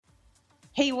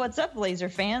Hey, what's up, Blazer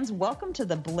fans? Welcome to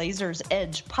the Blazers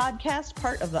Edge podcast,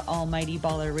 part of the Almighty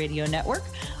Baller Radio Network.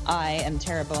 I am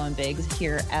Tara Bowen-Biggs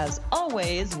here, as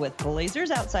always, with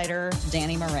Blazers outsider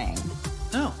Danny Marang.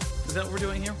 Oh, is that what we're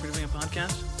doing here? We're doing a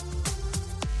podcast?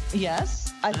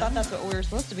 Yes, I thought that's what we were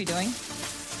supposed to be doing.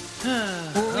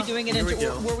 Were we doing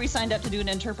were we signed up to do an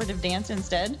interpretive dance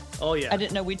instead? Oh, yeah. I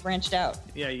didn't know we'd branched out.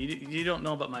 Yeah, you don't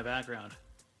know about my background.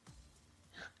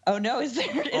 Oh, no, is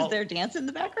there dance in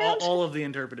the background? All of the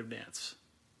interpretive dance.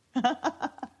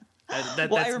 That's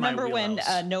I remember when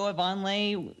Noah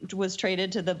Vonleh was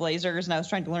traded to the Blazers, and I was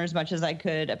trying to learn as much as I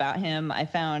could about him. I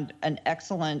found an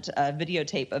excellent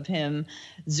videotape of him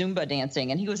Zumba dancing,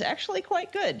 and he was actually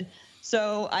quite good.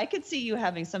 So I could see you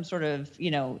having some sort of,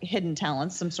 hidden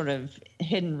talents, some sort of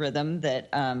hidden rhythm that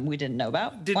we didn't know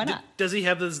about. Why not? Does he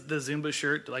have the Zumba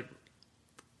shirt, like,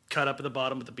 cut up at the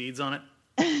bottom with the beads on it?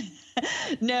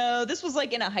 No, this was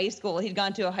like in a high school. He'd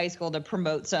gone to a high school to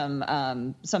promote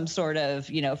some sort of,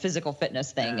 physical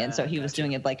fitness thing. And so he was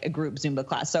doing it like a group Zumba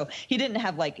class. So he didn't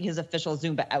have like his official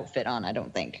Zumba outfit on, I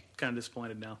don't think. Kind of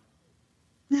disappointed now.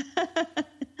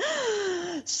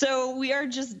 So we are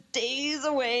just days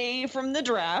away from the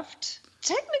draft.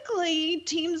 Technically,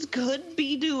 teams could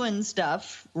be doing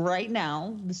stuff right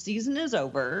now. The season is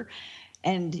over.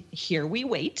 And here we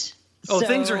wait. Oh, so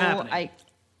things are happening.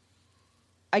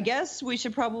 I guess we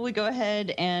should probably go ahead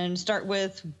and start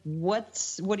with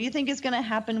what do you think is going to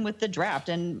happen with the draft?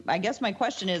 And I guess my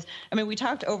question is, we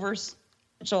talked over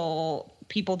potential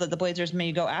people that the Blazers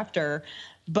may go after,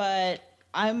 but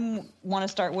I want to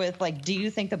start with, do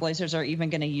you think the Blazers are even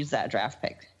going to use that draft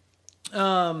pick?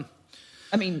 To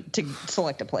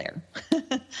select a player.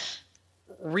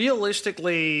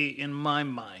 Realistically, in my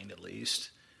mind at least,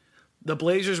 the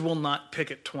Blazers will not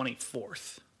pick at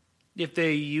 24th. If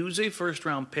they use a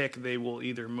first-round pick, they will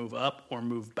either move up or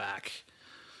move back.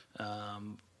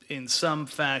 In some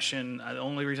fashion, the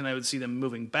only reason I would see them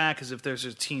moving back is if there's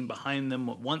a team behind them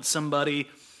that wants somebody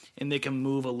and they can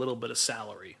move a little bit of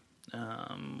salary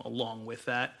along with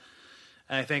that.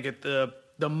 And I think at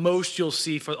the most you'll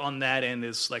see on that end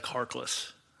is like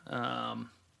Harkless. And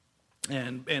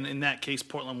in that case,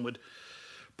 Portland would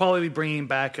probably be bringing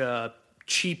back a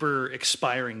cheaper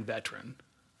expiring veteran.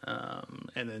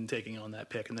 And then taking on that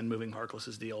pick and then moving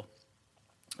Harkless's deal.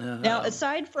 Now,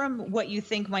 aside from what you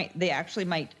think they actually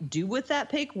might do with that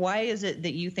pick, why is it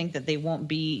that you think that they won't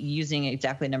be using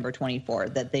exactly number 24,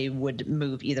 that they would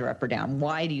move either up or down?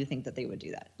 Why do you think that they would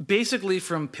do that? Basically,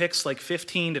 from picks like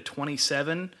 15 to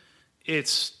 27,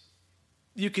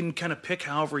 you can kind of pick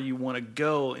however you want to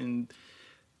go. And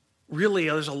really,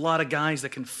 there's a lot of guys that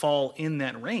can fall in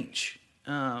that range.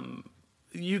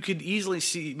 You could easily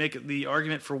make the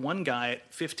argument for one guy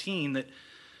at 15 that,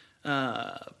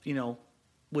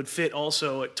 would fit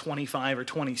also at 25 or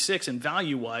 26 and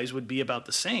value-wise would be about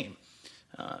the same.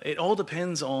 It all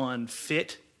depends on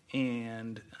fit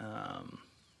and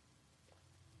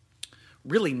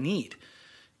really need.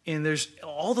 And there's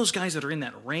all those guys that are in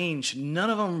that range, none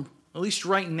of them, at least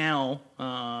right now,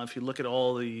 if you look at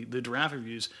all the draft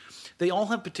reviews, they all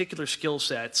have particular skill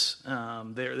sets.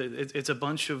 It's a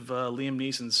bunch of Liam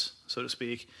Neesons, so to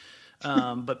speak.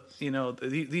 But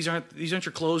these aren't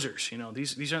your closers.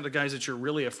 These aren't the guys that you're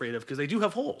really afraid of because they do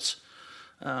have holes.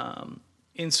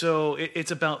 And so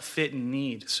it's about fit and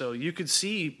need. So you could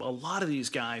see a lot of these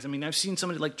guys. I've seen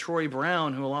somebody like Troy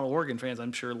Brown, who a lot of Oregon fans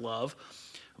I'm sure love,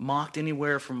 mocked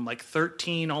anywhere from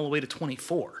 13 all the way to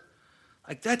 24.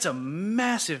 That's a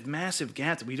massive, massive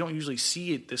gap that we don't usually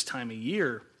see at this time of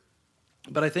year.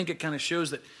 But I think it kind of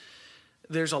shows that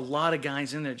there's a lot of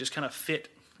guys in there just kind of fit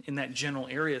in that general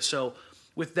area. So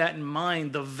with that in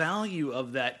mind, the value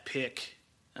of that pick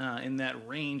in that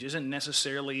range isn't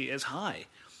necessarily as high.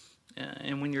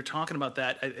 And when you're talking about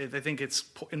that, I think it's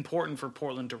important for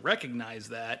Portland to recognize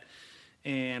that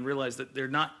and realize that they're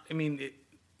not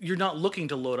 – you're not looking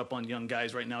to load up on young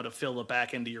guys right now to fill the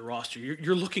back end of your roster.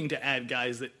 You're looking to add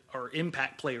guys that are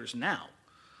impact players now.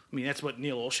 That's what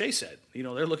Neil Olshey said.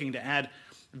 They're looking to add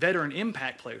veteran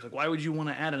impact players. Why would you want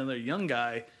to add another young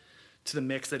guy to the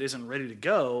mix that isn't ready to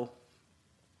go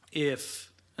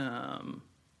if,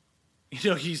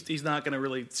 he's not going to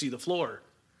really see the floor?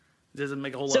 It doesn't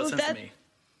make a whole lot of sense to me.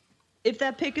 If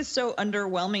that pick is so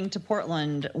underwhelming to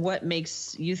Portland, what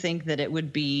makes you think that it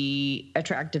would be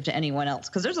attractive to anyone else?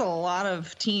 Because there's a lot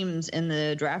of teams in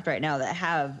the draft right now that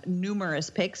have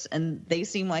numerous picks, and they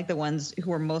seem like the ones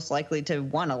who are most likely to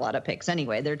want a lot of picks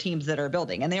anyway. They're teams that are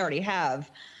building, and they already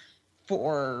have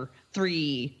 4,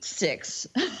 3, 6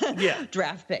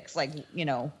 draft picks.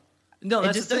 No,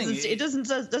 that's just the thing.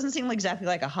 doesn't seem exactly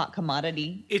like a hot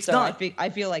commodity. It's so not. I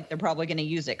feel like they're probably going to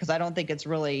use it because I don't think it's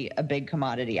really a big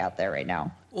commodity out there right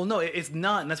now. Well, no, it's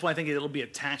not, and that's why I think it'll be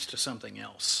attached to something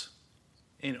else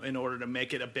in order to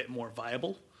make it a bit more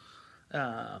viable.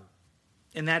 And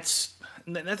that's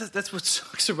what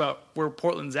sucks about where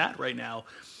Portland's at right now,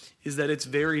 is that it's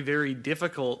very, very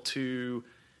difficult to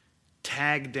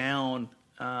tag down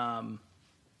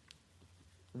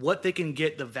what they can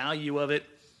get, the value of it,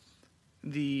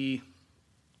 the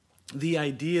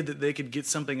idea that they could get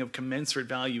something of commensurate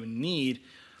value and need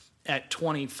at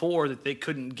 24 that they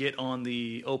couldn't get on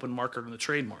the open market or the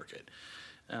trade market.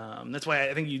 That's why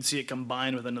I think you'd see it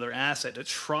combined with another asset to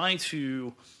try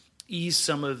to ease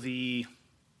some of the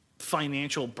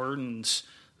financial burdens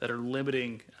that are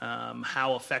limiting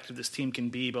how effective this team can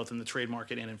be both in the trade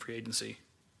market and in free agency.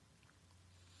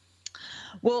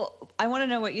 Well, I want to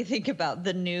know what you think about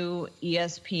the new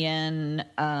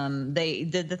ESPN. They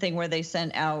did the thing where they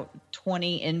sent out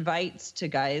 20 invites to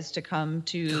guys to come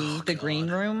to the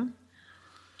green room.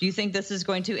 Do you think this is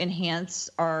going to enhance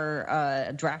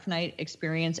our draft night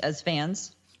experience as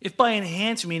fans? If by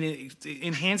enhance, you mean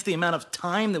enhance the amount of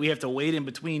time that we have to wait in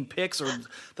between picks or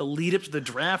the lead up to the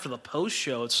draft or the post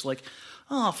show, it's like,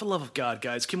 oh, for the love of God,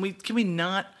 guys, can we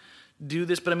not do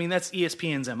this? But I mean, that's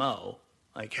ESPN's MO.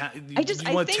 Like, you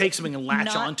want to take something and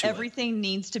latch onto it. Not everything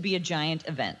needs to be a giant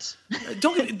event. The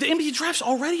NBA draft's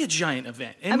already a giant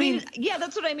event. I mean, yeah,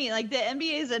 that's what I mean. Like, the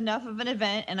NBA is enough of an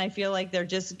event, and I feel like they're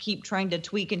just keep trying to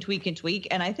tweak and tweak and tweak.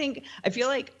 And I feel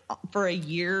like for a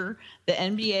year, the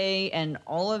NBA and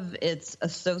all of its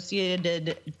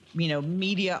associated,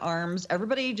 media arms,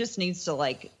 everybody just needs to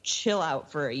like chill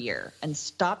out for a year and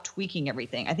stop tweaking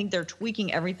everything. I think they're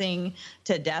tweaking everything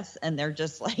to death, and they're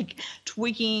just like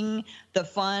tweaking the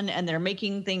fun, and they're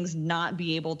making things not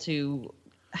be able to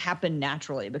happen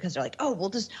naturally because they're like, oh, we'll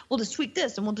just tweak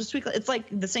this and we'll just tweak. It's like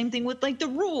the same thing with like the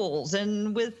rules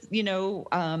and with the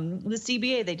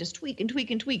CBA. They just tweak and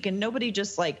tweak and tweak, and nobody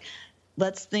just like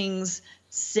lets things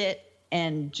sit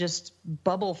and just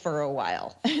bubble for a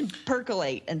while and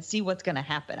percolate and see what's going to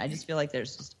happen. I just feel like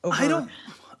there's just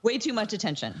way too much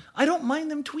attention. I don't mind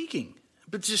them tweaking,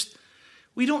 but just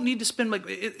we don't need to spend like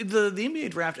the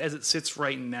NBA draft as it sits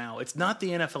right now. It's not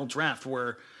the NFL draft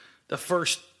where the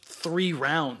first 3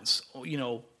 rounds,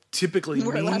 typically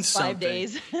mean something. 5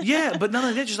 days. Yeah, but not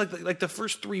only that, just like the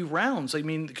first 3 rounds. I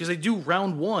mean, because they do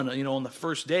round 1, on the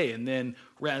first day, and then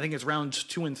I think it's rounds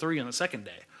 2 and 3 on the second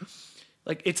day.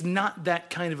 Like, it's not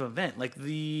that kind of event. Like,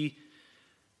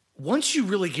 once you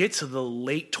really get to the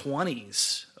late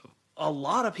 20s, a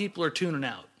lot of people are tuning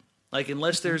out. Like,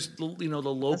 unless there's, the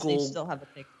local. Unless they still have a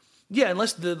pick. Yeah,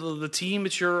 unless the team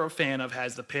that you're a fan of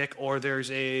has the pick, or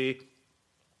there's a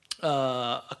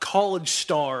college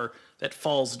star that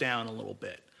falls down a little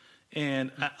bit.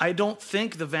 And I don't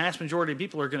think the vast majority of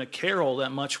people are going to care all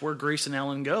that much where Grayson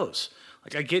Allen goes.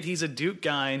 Like, I get he's a Duke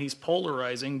guy and he's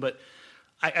polarizing, but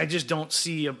I just don't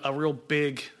see a real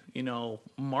big,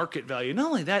 market value. Not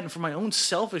only that, and for my own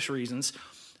selfish reasons,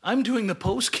 I'm doing the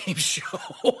post-game show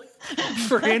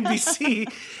for NBC,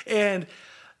 and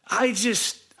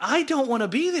I don't want to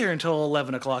be there until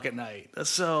 11 o'clock at night.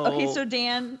 So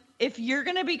Dan, if you're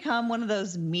going to become one of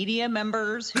those media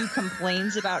members who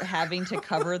complains about having to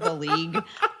cover the league,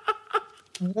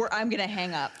 I'm going to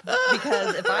hang up,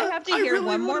 because if I have to hear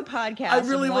one more podcast,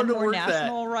 one more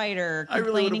national writer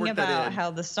complaining about how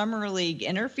the summer league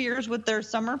interferes with their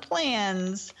summer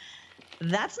plans,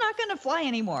 that's not going to fly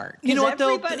anymore. You know what,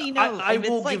 everybody knows.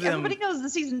 Everybody knows the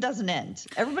season doesn't end.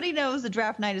 Everybody knows the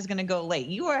draft night is going to go late.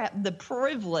 You are the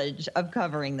privilege of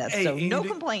covering this, so no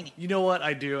complaining. You know what,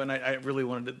 I do, and I really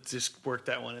wanted to just work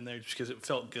that one in there just because it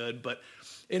felt good. But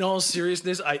in all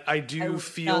seriousness, I do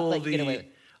feel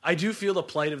the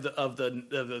plight of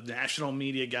the national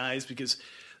media guys, because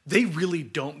they really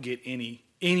don't get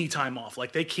any time off.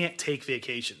 Like, they can't take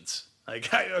vacations.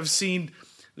 Like, I've seen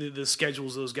the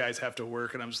schedules those guys have to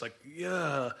work, and I'm just like,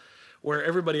 yeah. Where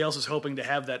everybody else is hoping to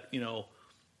have that,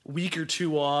 week or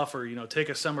 2 off, or take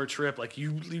a summer trip. Like,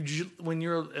 you when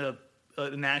you're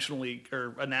a national league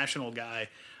or a national guy,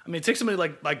 I mean, take somebody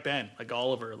like Ben, like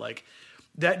Oliver, like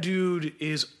that dude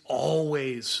is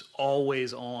always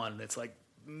on. It's like,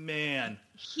 man,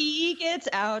 he gets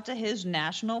out to his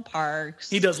national parks.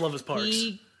 He does love his parks.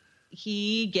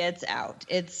 He gets out.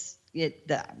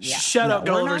 Shout out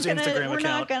Gulliver's Instagram account. We're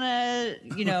not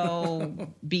gonna,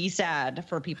 be sad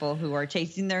for people who are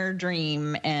chasing their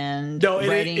dream and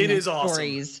writing stories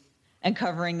awesome. And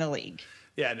covering the league.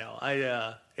 Yeah, no,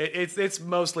 it's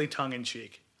mostly tongue in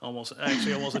cheek, almost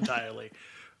entirely.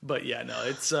 But yeah, no,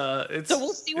 it's so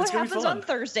we'll see what happens on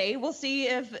Thursday. We'll see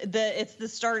if it's the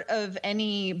start of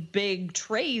any big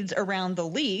trades around the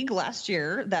league. Last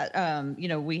year that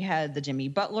we had the Jimmy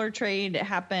Butler trade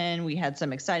happen. We had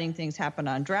some exciting things happen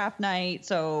on draft night.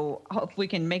 So if we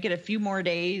can make it a few more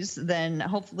days, then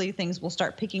hopefully things will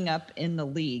start picking up in the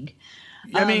league.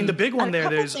 I mean, the big one there.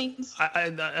 There's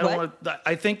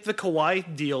I think the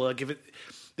Kawhi deal.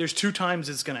 There's two times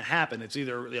it's going to happen. It's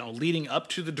either leading up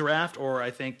to the draft, or I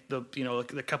think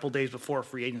the couple days before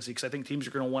free agency, because I think teams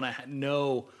are going to want to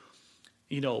know,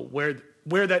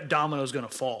 where that domino is going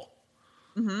to fall.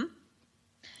 Mm-hmm.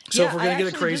 So if we're going to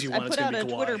get a crazy one, it's going to be Kawhi. I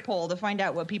put out a Twitter poll to find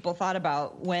out what people thought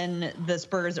about when the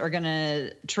Spurs are going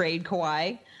to trade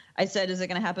Kawhi. I said, is it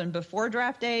going to happen before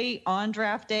draft day, on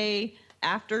draft day,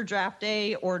 after draft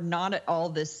day, or not at all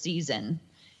this season?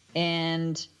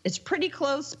 And it's pretty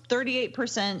close.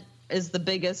 38% is the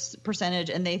biggest percentage,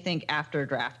 and they think after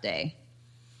draft day.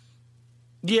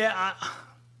 Yeah,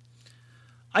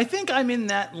 I think I'm in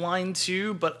that line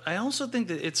too, but I also think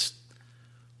that it's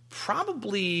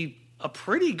probably a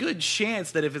pretty good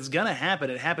chance that if it's going to happen,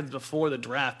 it happens before the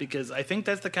draft, because I think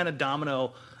that's the kind of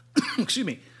domino,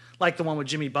 like the one with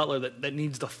Jimmy Butler that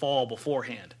needs to fall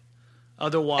beforehand.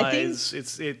 Otherwise,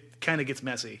 it kind of gets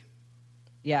messy.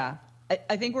 Yeah.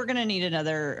 I think we're going to need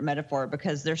another metaphor,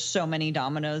 because there's so many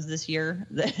dominoes this year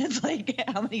that it's like,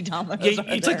 how many dominoes are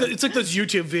there? It's like those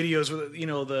YouTube videos with,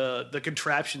 the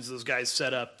contraptions those guys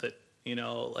set up that,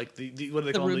 like the what do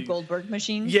they call them? The Rube Goldberg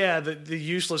machine? Yeah, the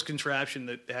useless contraption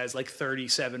that has like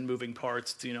 37 moving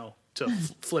parts, to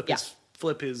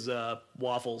flip his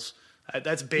waffles.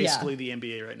 That's basically the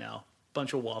NBA right now.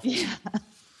 Bunch of waffles. Yeah.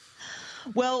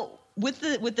 Well, with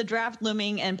the draft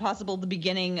looming and possible the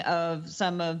beginning of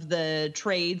some of the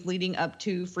trades leading up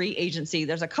to free agency,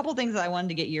 there's a couple things that I wanted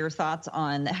to get your thoughts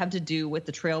on that have to do with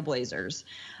the Trailblazers.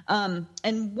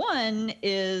 And one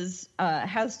is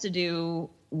has to do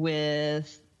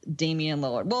with Damian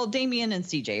Lillard. Well, Damian and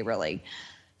CJ, really.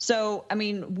 So, I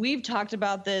mean, we've talked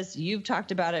about this. You've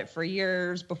talked about it for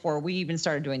years before we even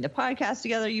started doing the podcast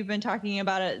together. You've been talking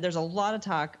about it. There's a lot of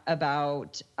talk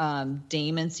about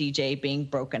Dame and CJ being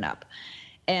broken up.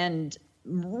 And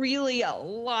really a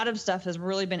lot of stuff has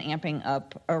really been amping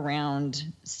up around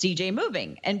CJ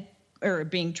moving or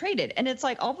being traded. And it's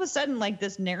like all of a sudden, like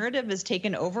this narrative is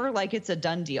taken over like it's a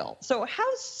done deal. So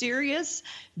how serious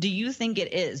do you think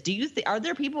it is? Are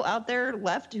there people out there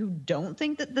left who don't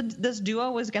think that this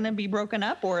duo is going to be broken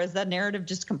up, or is that narrative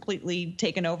just completely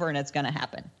taken over and it's going to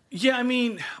happen? Yeah, I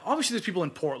mean, obviously there's people in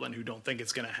Portland who don't think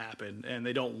it's going to happen, and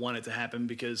they don't want it to happen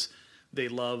because they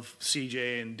love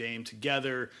CJ and Dame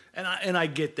together, and I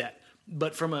get that.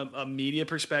 But from a media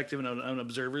perspective and an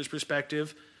observer's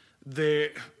perspective, the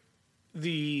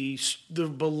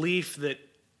belief that,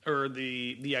 or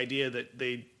the idea that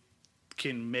they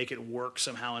can make it work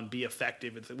somehow and be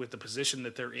effective with the position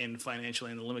that they're in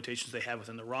financially and the limitations they have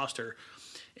within the roster,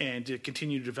 and to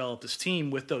continue to develop this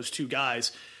team with those two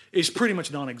guys is pretty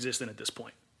much non-existent at this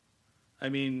point. I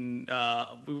mean,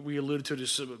 we alluded to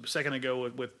just a second ago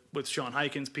with Sean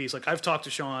Highkin's piece. Like, I've talked to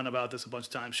Sean about this a bunch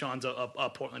of times. Sean's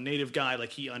a Portland native guy. Like,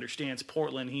 he understands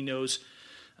Portland. He knows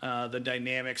the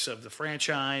dynamics of the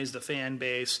franchise, the fan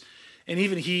base, and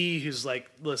even he's like,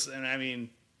 listen, I mean,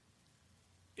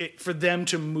 for them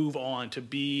to move on, to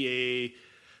be a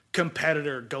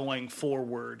competitor going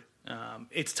forward,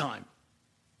 it's time.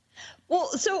 Well,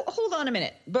 so hold on a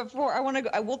minute. Before I want to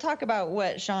go, we'll talk about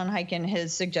what Sean Highkin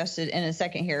has suggested in a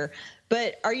second here.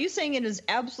 But are you saying it is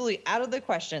absolutely out of the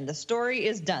question? The story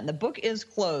is done. The book is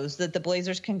closed that the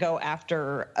Blazers can go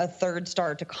after a third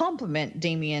star to complement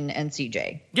Damian and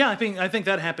CJ? Yeah, I think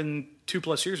that happened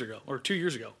 2+ years ago, or 2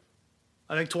 years ago.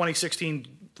 I think 2016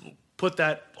 put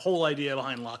that whole idea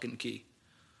behind lock and key.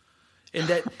 And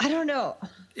that I don't know.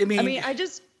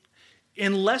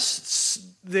 Unless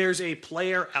there's a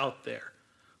player out there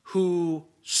who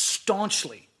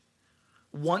staunchly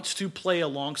wants to play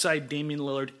alongside Damian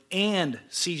Lillard and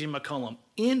CJ McCollum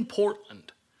in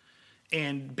Portland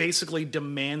and basically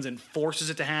demands and forces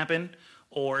it to happen,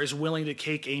 or is willing to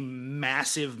take a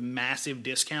massive, massive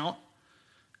discount,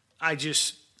 I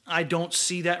don't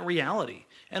see that reality.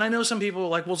 And I know some people are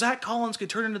like, well, Zach Collins could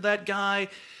turn into that guy.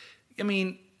 I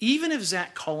mean, even if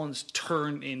Zach Collins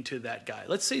turned into that guy,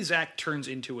 let's say Zach turns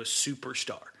into a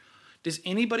superstar, does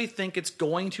anybody think it's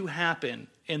going to happen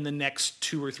in the next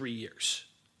 2 or 3 years?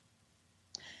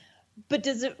 But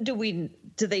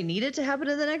do they need it to happen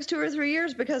in the next 2 or 3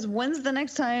 years? Because when's the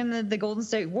next time that the Golden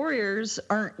State Warriors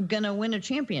aren't going to win a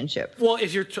championship? Well,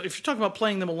 if you're talking about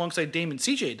playing them alongside Dame and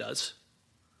CJ does,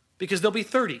 because they'll be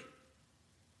 30.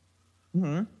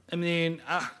 Mm-hmm. I mean,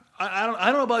 I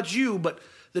don't know about you, but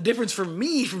the difference for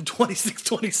me from 26,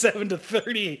 27 to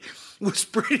 30 was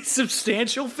pretty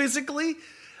substantial physically.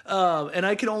 And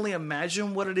I can only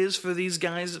imagine what it is for these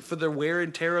guys, for their wear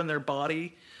and tear on their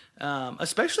body.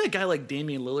 Especially a guy like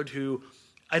Damian Lillard, who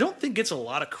I don't think gets a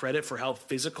lot of credit for how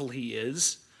physical he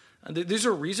is. There's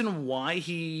a reason why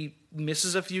he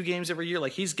misses a few games every year.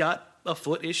 Like, he's got a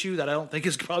foot issue that I don't think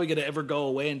is probably going to ever go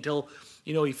away until,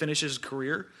 he finishes his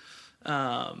career.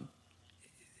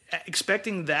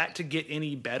 Expecting that to get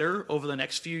any better over the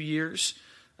next few years,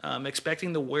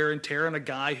 expecting the wear and tear on a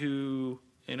guy who,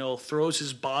 throws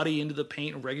his body into the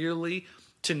paint regularly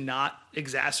to not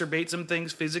exacerbate some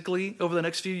things physically over the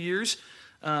next few years,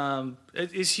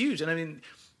 is huge. And I mean,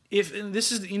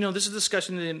 this is a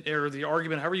discussion or the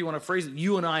argument, however you want to phrase it,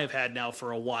 you and I have had now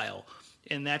for a while.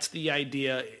 And that's the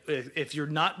idea. If you're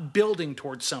not building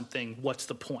towards something, what's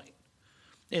the point?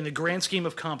 In the grand scheme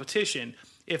of competition,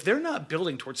 if they're not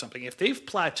building towards something, if they've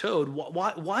plateaued,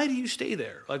 why do you stay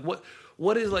there? Like,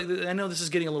 what is, like, I know this is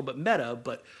getting a little bit meta,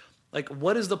 but like,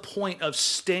 what is the point of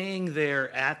staying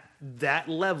there at that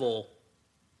level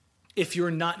if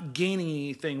you're not gaining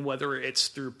anything, whether it's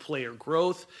through player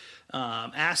growth,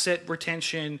 asset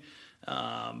retention,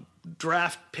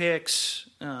 draft picks?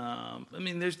 I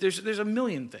mean, there's a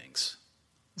million things.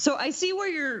 So I see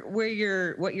what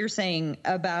you're saying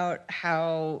about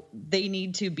how they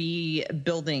need to be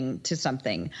building to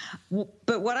something.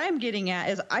 But what I'm getting at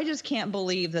is I just can't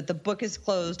believe that the book is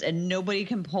closed and nobody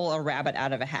can pull a rabbit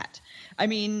out of a hat. I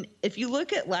mean, if you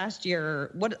look at last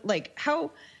year,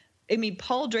 Paul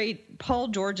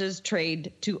George's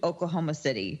trade to Oklahoma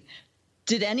City.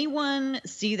 Did anyone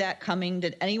see that coming?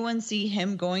 Did anyone see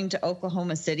him going to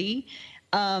Oklahoma City?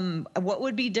 What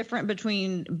would be different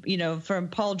between, from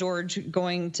Paul George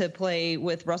going to play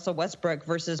with Russell Westbrook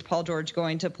versus Paul George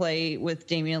going to play with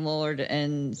Damian Lillard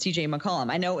and CJ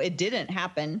McCollum? I know it didn't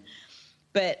happen,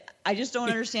 but I just don't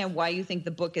understand why you think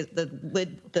the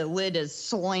lid is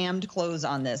slammed closed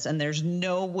on this, and there's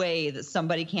no way that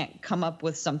somebody can't come up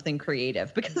with something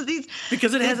creative because it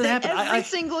hasn't happened. Every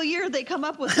single year they come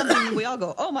up with something and we all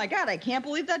go, oh my God, I can't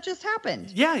believe that just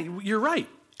happened. Yeah, you're right.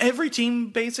 Every team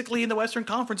basically in the Western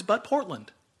Conference but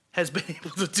Portland has been able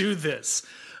to do this.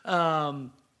 I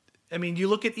mean, you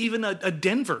look at even a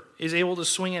Denver is able to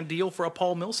swing a deal for a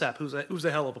Paul Millsap, who's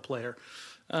a hell of a player.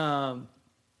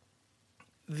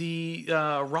 The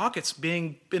Rockets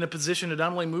being in a position to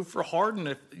not only move for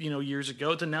Harden, years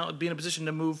ago, to now be in a position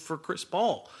to move for Chris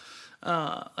Paul.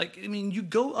 You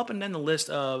go up and down the list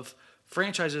of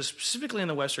franchises, specifically in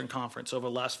the Western Conference, over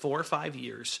the last 4 or 5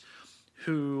 years,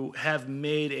 who have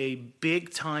made a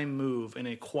big-time move in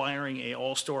acquiring a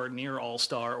all-star, near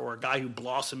all-star, or a guy who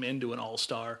blossomed into an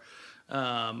all-star.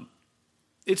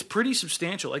 It's pretty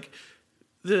substantial. Like,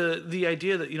 the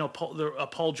idea that,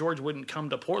 Paul George wouldn't come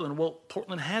to Portland. Well,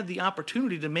 Portland had the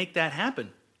opportunity to make that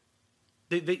happen.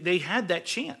 They had that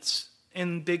chance,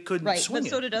 and they couldn't swing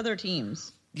it. But so did other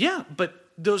teams. Yeah, but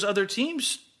those other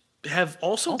teams have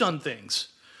also done things.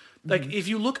 Like, if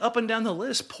you look up and down the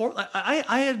list, Portland,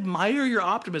 I admire your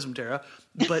optimism, Tara,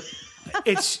 but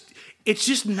it's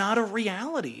just not a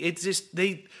reality. It's just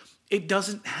it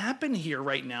doesn't happen here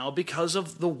right now because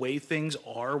of the way things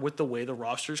are with the way the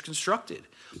roster is constructed.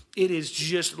 It is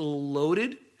just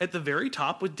loaded at the very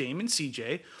top with Dame and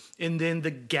CJ, and then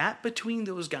the gap between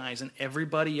those guys and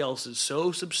everybody else is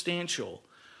so substantial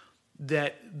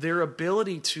that their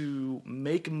ability to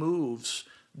make moves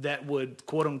that would,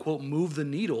 quote unquote, move the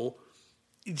needle,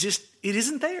 it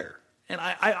isn't there. And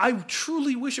I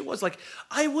truly wish it was. Like,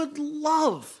 I would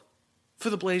love for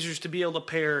the Blazers to be able to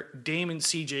pair Dame and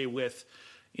CJ with,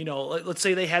 let's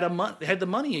say they had the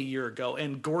money a year ago,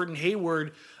 and Gordon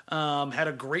Hayward had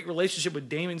a great relationship with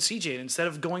Dame and CJ. And instead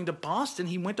of going to Boston,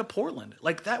 he went to Portland.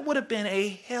 Like, that would have been a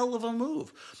hell of a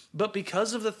move. But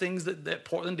because of the things that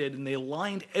Portland did, and they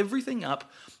lined everything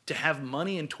up to have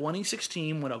money in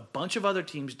 2016 when a bunch of other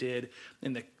teams did,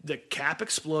 and the cap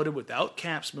exploded without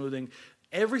cap smoothing,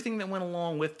 everything that went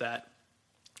along with that,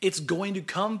 it's going to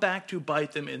come back to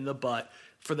bite them in the butt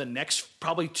for the next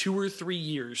probably 2 or 3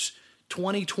 years,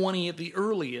 2020 at the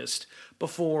earliest,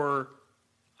 before,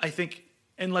 I think,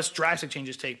 unless drastic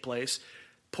changes take place,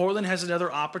 Portland has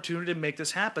another opportunity to make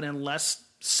this happen, unless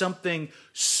something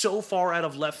so far out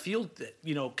of left field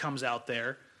that, comes out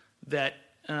there that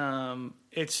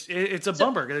it's a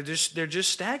bummer. They're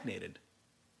just stagnated.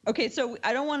 Okay, so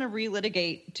I don't want to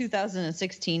relitigate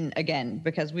 2016 again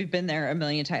because we've been there a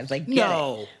million times. I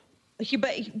get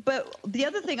it. But the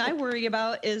other thing I worry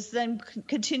about is then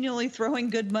continually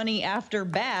throwing good money after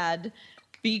bad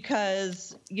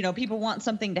because, people want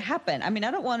something to happen. I mean, I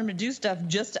don't want them to do stuff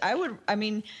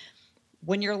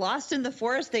when you're lost in the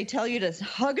forest, they tell you to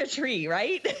hug a tree,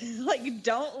 right? Like,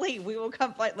 don't leave. We will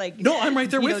come fight. Like, no, I'm right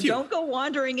there with you. Don't go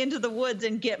wandering into the woods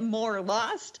and get more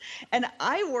lost. And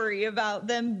I worry about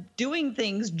them doing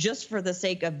things just for the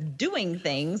sake of doing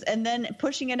things and then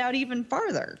pushing it out even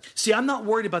farther. See, I'm not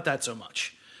worried about that so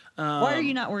much. Why are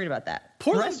you not worried about that?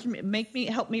 Portland,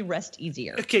 help me rest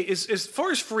easier. Okay, as far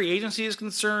as free agency is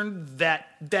concerned,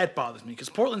 that bothers me because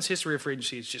Portland's history of free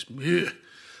agency is just.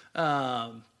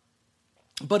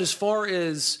 But as far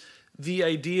as the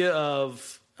idea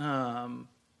of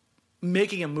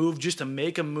making a move just to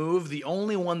make a move, the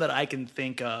only one that I can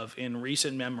think of in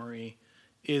recent memory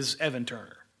is Evan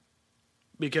Turner.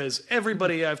 Because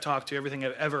everybody I've talked to, everything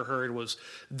I've ever heard was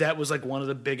like one of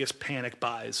the biggest panic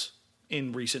buys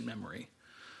in recent memory.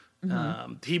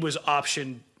 Mm-hmm. He was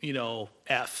option,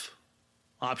 F,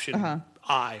 option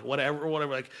I, whatever.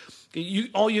 Like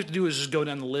all you have to do is just go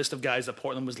down the list of guys that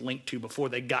Portland was linked to before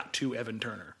they got to Evan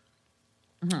Turner.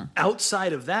 Mm-hmm.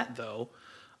 Outside of that, though,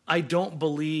 I don't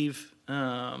believe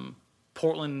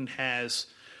Portland has.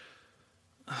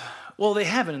 Well, they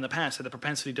haven't in the past had the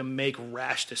propensity to make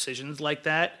rash decisions like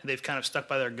that. They've kind of stuck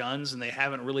by their guns, and they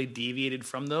haven't really deviated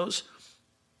from those.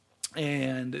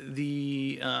 And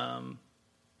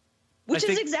which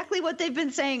is exactly what they've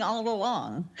been saying all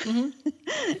along. Mm-hmm.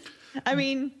 I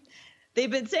mean,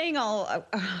 they've been saying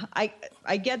I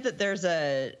get that there's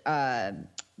the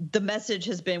message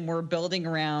has been we're building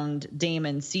around Dame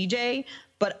and CJ,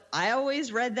 but I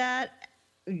always read that,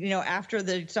 after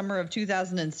the summer of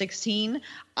 2016,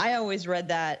 I always read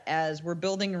that as we're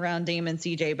building around Dame and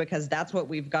CJ because that's what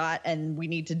we've got and we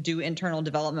need to do internal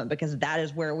development because that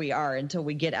is where we are until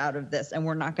we get out of this and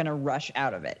we're not going to rush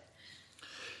out of it.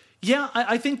 Yeah,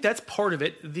 I think that's part of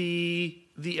it.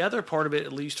 The other part of it,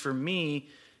 at least for me,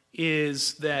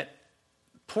 is that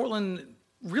Portland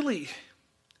really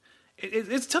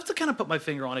it's tough to kind of put my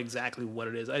finger on exactly what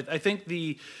it is. I think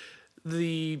the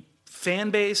fan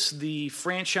base, the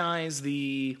franchise,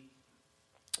 the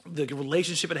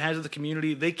relationship it has with the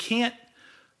community, they can't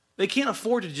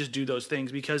afford to just do those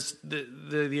things because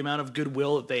the amount of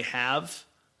goodwill that they have.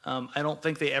 I don't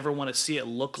think they ever want to see it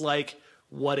look like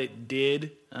what it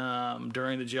did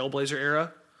during the Jailblazer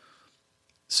era.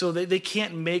 So they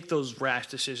can't make those rash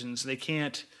decisions. They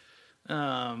can't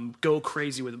go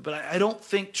crazy with it. But I don't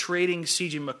think trading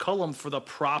C.J. McCollum for the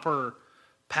proper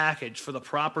package, for the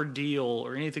proper deal,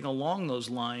 or anything along those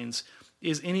lines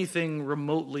is anything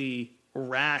remotely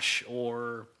rash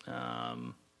or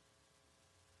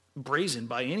brazen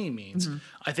by any means. Mm-hmm.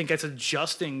 I think that's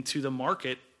adjusting to the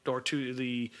market or to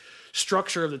the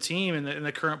structure of the team and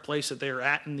the current place that they're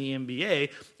at in the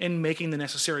NBA and making the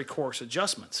necessary course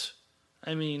adjustments.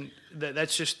 I mean,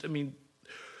 that's just, I mean,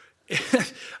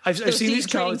 I've seen these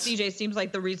trading CJ seems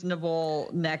like the reasonable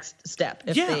next step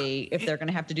if they're going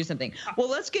to have to do something. Well,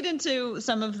 let's get into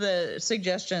some of the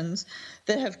suggestions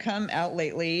that have come out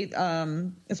lately,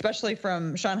 especially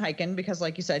from Sean Highkin, because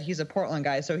like you said, he's a Portland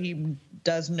guy, so he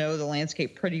does know the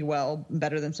landscape pretty well,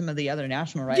 better than some of the other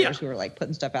national writers who are like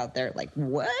putting stuff out there. Like,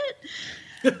 what?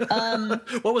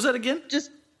 What was that again? Just.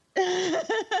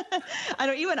 I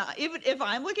don't even if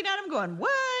I'm looking at them going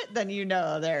what, then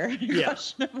they're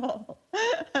questionable.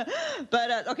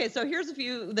 But okay, so here's a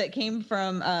few that came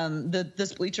from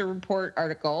this Bleacher Report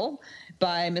article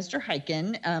by Mr.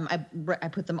 Highkin. I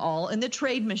put them all in the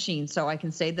trade machine so I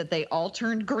can say that they all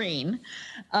turned green.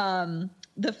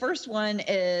 The first one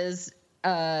is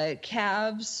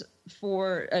Cavs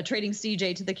for trading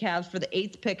CJ to the Cavs for the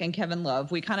 8th pick and Kevin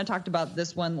Love. We kind of talked about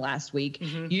this one last week.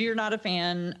 Mm-hmm. You're not a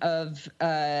fan of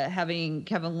having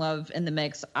Kevin Love in the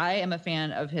mix. I am a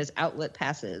fan of his outlet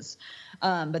passes.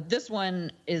 But this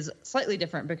one is slightly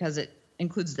different because it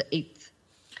includes the 8th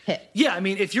pick. Yeah, I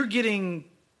mean, if you're getting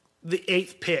the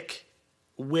 8th pick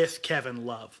with Kevin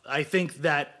Love, I think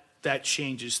that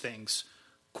changes things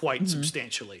quite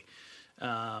substantially.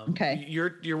 Okay.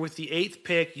 You're with the 8th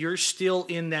pick. You're still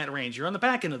in that range. You're on the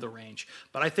back end of the range,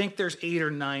 but I think there's 8 or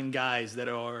 9 guys that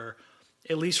are,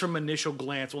 at least from initial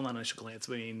glance. Well, not initial glance.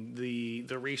 I mean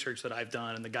the research that I've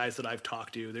done and the guys that I've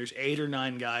talked to. There's 8 or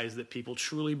 9 guys that people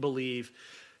truly believe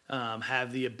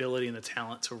have the ability and the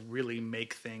talent to really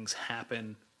make things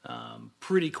happen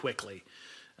pretty quickly.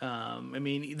 I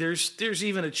mean, there's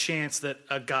even a chance that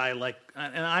a guy like,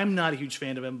 and I'm not a huge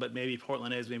fan of him, but maybe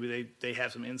Portland is, maybe they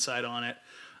have some insight on it.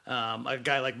 A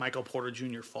guy like Michael Porter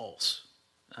Jr. falls.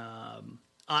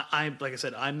 I like I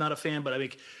said, I'm not a fan, but I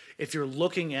think if you're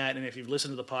looking at, and if you've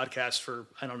listened to the podcast for,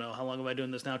 I don't know, how long am I doing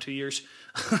this now? 2 years?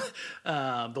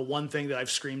 The one thing that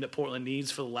I've screamed that Portland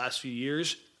needs for the last few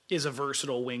years is a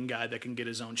versatile wing guy that can get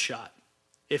his own shot.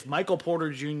 If Michael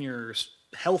Porter Jr. is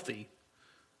healthy,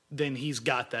 then he's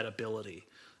got that ability.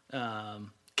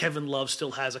 Kevin Love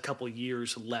still has a couple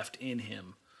years left in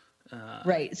him.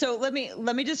 Right. So let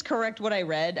me just correct what I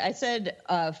read. I said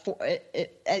at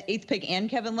eighth pick and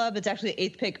Kevin Love. It's actually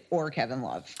eighth pick or Kevin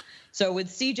Love. So with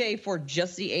CJ for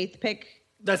just the eighth pick,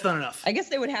 that's not enough. I guess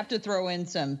they would have to throw in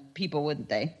some people, wouldn't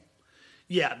they?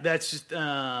 Yeah, that's just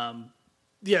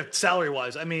salary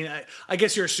wise. I mean, I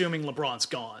guess you're assuming LeBron's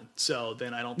gone, so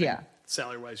then I don't think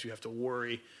salary wise you have to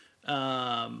worry.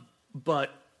 But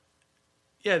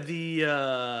yeah,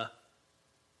 the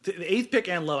eighth pick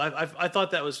and Love, I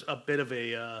thought that was a bit of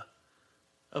an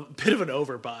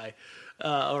overbuy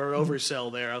or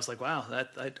oversell there. I was like, wow,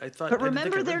 I thought. But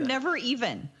remember, they're never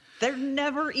even. They're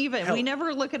never even. Hell, we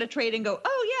never look at a trade and go,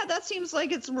 oh yeah, that seems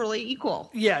like it's really equal.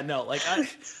 Yeah, no, like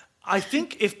I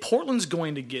think if Portland's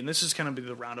going to get, and this is kind of be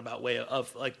the roundabout way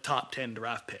of like top 10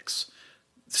 draft picks,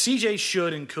 CJ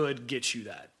should and could get you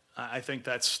that. I think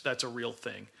that's a real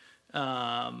thing.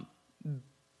 But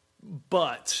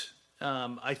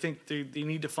I think they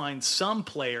need to find some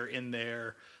player in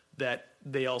there that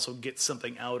they also get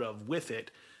something out of with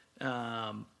it.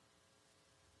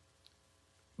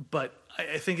 But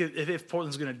I think if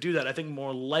Portland's going to do that, I think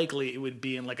more likely it would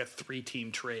be in like a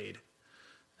 3-team trade.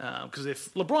 Because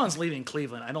if LeBron's leaving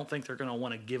Cleveland, I don't think they're going to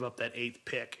want to give up that 8th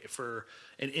pick for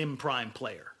an in-prime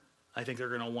player. I think they're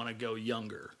going to want to go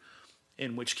younger,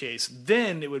 in which case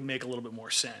then it would make a little bit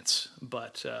more sense.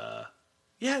 But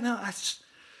here's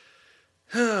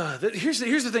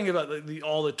the thing about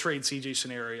all the trade CJ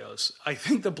scenarios. I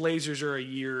think the Blazers are a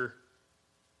year,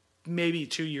 maybe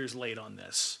 2 years late on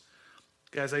this.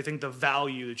 Guys, I think the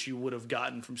value that you would have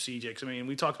gotten from CJ, because I mean,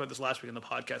 we talked about this last week on the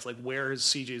podcast, like where has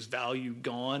CJ's value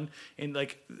gone? And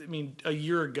like, I mean, a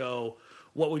year ago,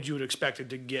 what would you have expected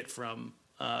to get from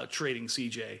trading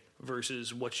CJ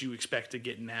versus what you expect to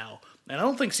get now? And I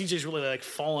don't think CJ's really like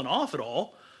fallen off at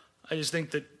all. I just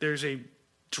think that there's a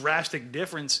drastic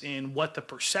difference in what the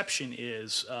perception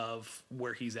is of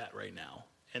where he's at right now.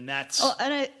 And that's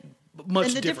much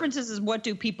and the different. difference is what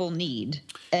do people need?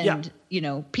 And,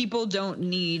 people don't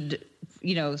need,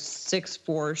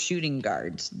 6'4" shooting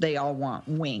guards. They all want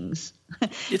wings.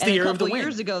 It's the year of the wing. A couple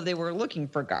years ago, they were looking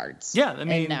for guards. Yeah, I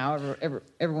mean. And now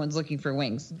everyone's looking for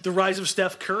wings. The rise of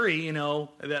Steph Curry,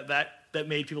 that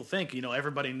made people think,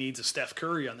 everybody needs a Steph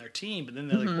Curry on their team. But then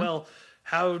they're like, well,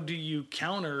 how do you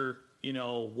counter,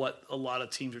 what a lot of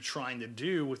teams are trying to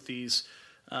do with these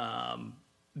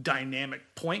dynamic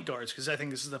point guards, because I think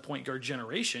this is the point guard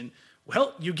generation.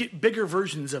 Well, you get bigger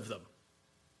versions of them.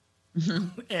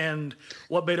 And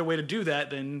what better way to do that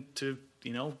than to,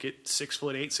 get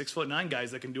 6'8", 6'9"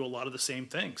 guys that can do a lot of the same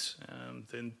things.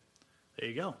 Then there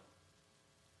you go.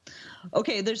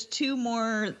 Okay, there's two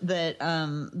more that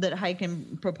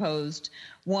Heiken proposed.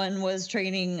 One was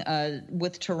trading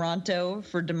with Toronto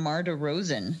for DeMar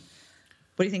DeRozan.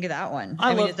 What do you think of that one?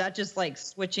 I mean, is that just like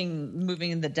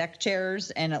moving the deck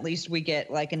chairs, and at least we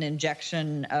get like an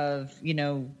injection of,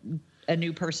 a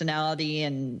new personality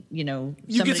and, you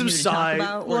somebody get some new to size. talk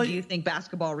about? Or do you think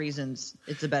basketball reasons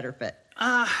it's a better fit?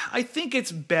 I think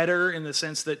it's better in the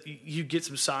sense that you get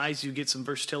some size, you get some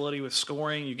versatility with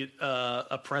scoring, you get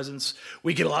a presence.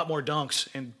 We get a lot more dunks,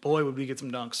 and boy, would we get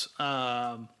some dunks.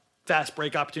 Fast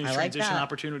break opportunities, transition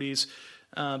opportunities.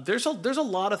 There's a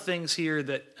lot of things here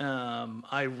that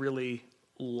I really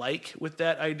like with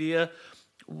that idea.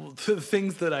 The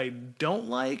things that I don't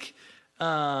like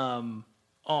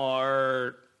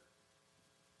are,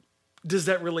 does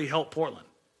that really help Portland?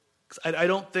 I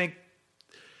don't think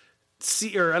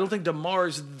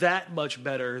DeMar's that much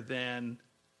better than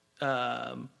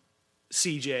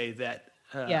CJ.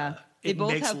 They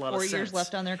both have 4 years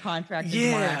left on their contract, and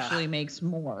DeMar actually makes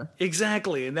more.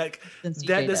 Exactly, and that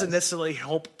doesn't necessarily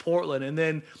help Portland. And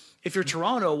then if you're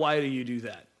Toronto, why do you do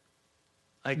that?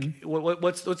 Like,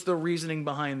 what's the reasoning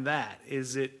behind that?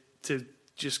 Is it to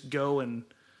just go and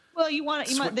they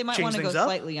might want to go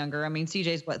slightly younger. I mean,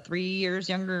 CJ's 3 or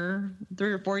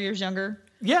 4 years younger.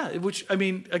 Yeah, which I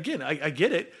mean, again, I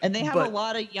get it, and they have a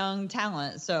lot of young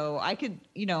talent, so I could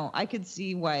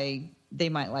see why they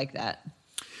might like that.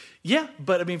 Yeah,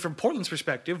 but I mean, from Portland's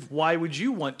perspective, why would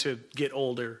you want to get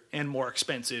older and more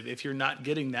expensive if you're not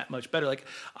getting that much better? Like,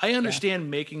 I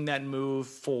understand making that move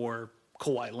for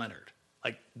Kawhi Leonard,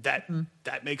 like that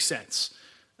makes sense.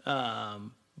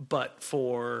 But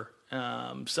for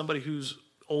somebody who's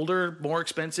older, more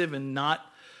expensive, and not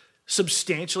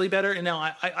substantially better. And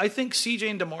now I think CJ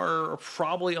and DeMar are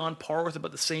probably on par with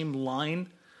about the same line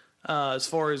as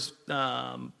far as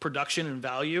production and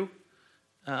value.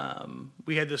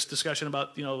 We had this discussion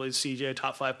about, is CJ a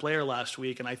top 5 player last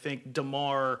week, and I think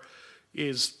DeMar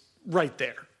is right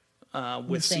there.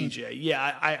 with CJ.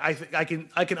 Yeah,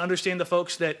 I can understand the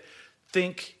folks that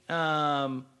think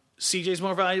CJ's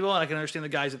more valuable, and I can understand the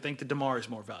guys that think that DeMar is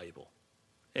more valuable.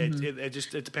 It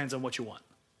just depends on what you want.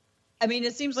 I mean,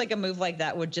 it seems like a move like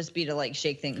that would just be to like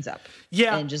shake things up,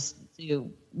 and just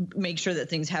to make sure that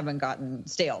things haven't gotten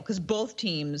stale. Because both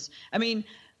teams, I mean,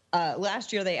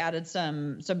 last year they added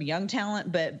some young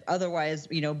talent, but otherwise,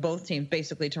 both teams,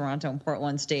 basically Toronto and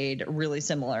Portland, stayed really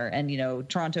similar. And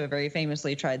Toronto very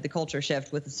famously tried the culture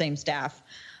shift with the same staff,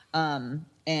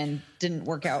 and didn't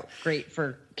work out great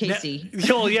for Casey.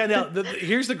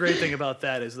 Here's the great thing about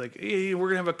that is like, hey, we're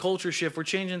gonna have a culture shift. We're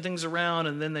changing things around,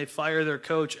 and then they fire their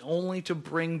coach only to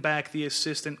bring back the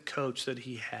assistant coach that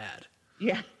he had.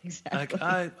 Yeah, exactly.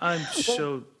 Like, I'm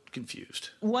so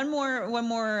confused. One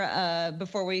more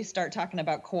before we start talking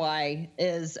about Kawhi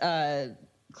is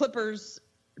Clippers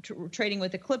trading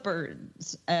with the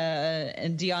Clippers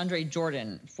and DeAndre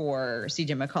Jordan for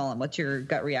CJ McCollum. What's your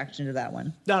gut reaction to that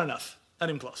one? Not enough. Not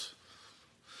even close.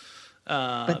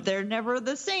 But they're never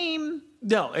the same.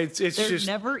 No, it's they're just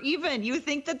never even. You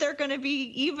think that they're going to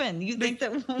be even. You think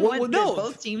that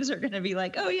both teams are going to be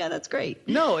like, oh yeah, that's great.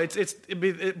 No,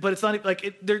 but it's not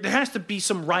like there has to be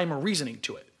some rhyme or reasoning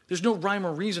to it. There's no rhyme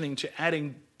or reasoning to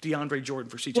adding DeAndre Jordan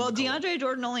for CJ. Well, McCollum. DeAndre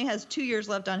Jordan only has 2 years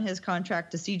left on his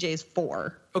contract to CJ's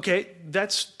 4. Okay,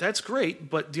 that's great,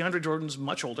 but DeAndre Jordan's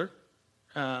much older.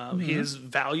 His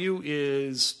value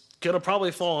is gonna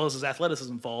probably fall as his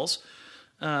athleticism falls.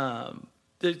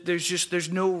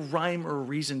 There's no rhyme or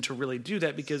reason to really do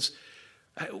that because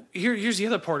here's the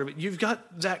other part of it. You've got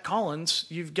Zach Collins.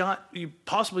 You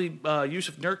possibly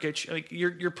Yusuf Nurkic. Like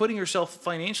you're putting yourself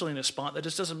financially in a spot that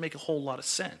just doesn't make a whole lot of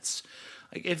sense.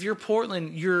 Like if you're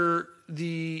Portland, you're at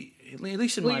least in my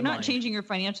mind. You're not changing your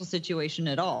financial situation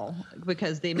at all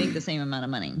because they make the same amount of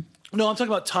money. No, I'm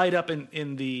talking about tied up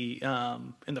in the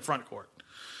front court.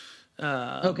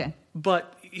 Okay.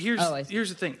 But here's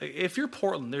the thing. If you're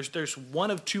Portland, there's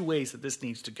one of two ways that this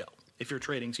needs to go. If you're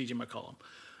trading CJ McCollum,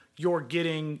 you're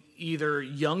getting either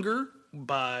younger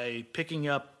by picking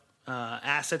up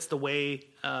assets the way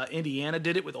Indiana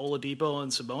did it with Oladipo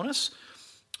and Sabonis,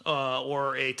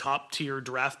 or a top-tier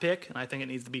draft pick, and I think it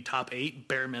needs to be top 8,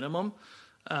 bare minimum.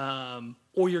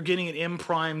 Or you're getting an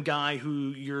M-prime guy who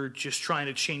you're just trying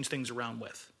to change things around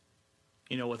with,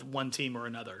 with one team or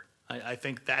another. I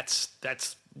think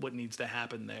that's what needs to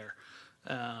happen there.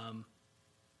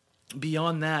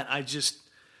 Beyond that,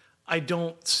 I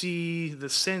don't see the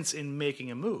sense in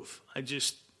making a move.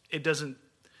 It doesn't.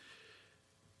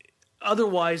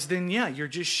 Otherwise, then you're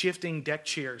just shifting deck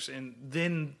chairs, and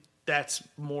then that's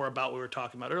more about what we were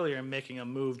talking about earlier, and making a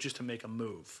move just to make a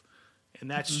move, and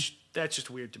that's just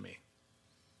weird to me.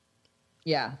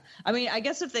 Yeah, I mean, I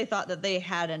guess if they thought that they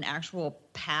had an actual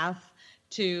path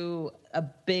to a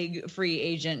big free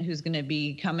agent who's going to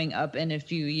be coming up in a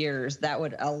few years, that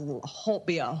would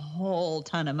be a whole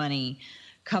ton of money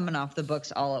coming off the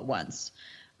books all at once,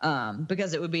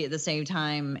 because it would be at the same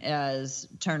time as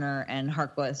Turner and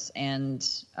Harkless and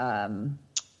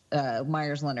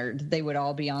Myers Leonard. They would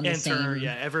all be on the same. Turner,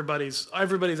 yeah, everybody's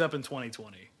up in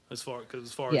 2020 as far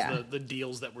as the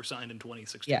deals that were signed in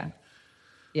 2016.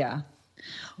 Yeah.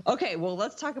 Okay, well,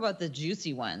 let's talk about the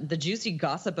juicy one. The juicy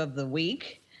gossip of the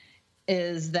week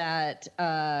is that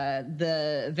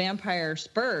the Vampire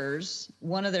Spurs,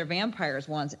 one of their vampires,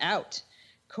 wants out.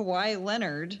 Kawhi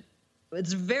Leonard.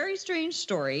 It's a very strange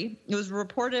story. It was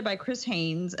reported by Chris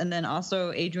Haynes and then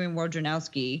also Adrian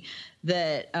Wojnarowski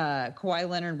that Kawhi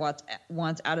Leonard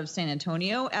wants out of San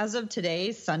Antonio. As of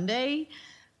today, Sunday,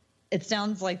 it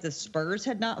sounds like the Spurs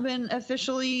had not been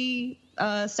officially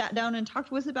sat down and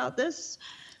talked with about this.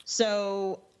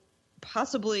 So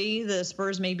possibly the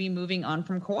Spurs may be moving on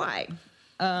from Kawhi.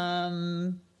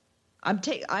 I'm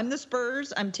the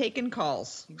Spurs. I'm taking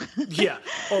calls. Yeah.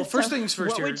 Well, first things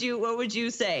first. What would you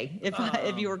say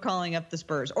if you were calling up the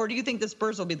Spurs, or do you think the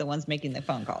Spurs will be the ones making the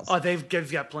phone calls? Oh, they've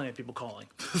got plenty of people calling.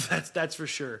 that's for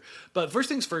sure. But first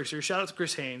things first. Here, shout out to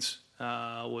Chris Haynes.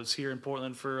 Was here in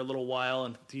Portland for a little while,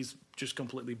 and he's just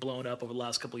completely blown up over the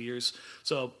last couple of years.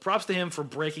 So props to him for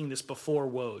breaking this before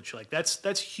Woj. Like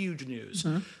that's huge news.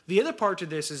 Mm-hmm. The other part to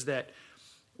this is that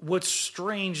what's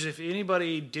strange, if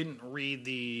anybody didn't read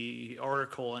the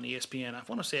article on ESPN, I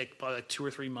want to say probably like 2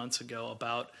 or 3 months ago,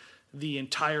 about the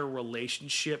entire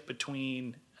relationship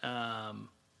between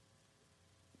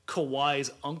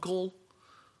Kawhi's uncle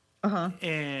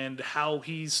and how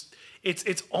he's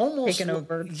it's almost taken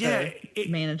over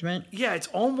management. Yeah, it's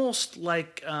almost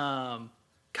like God,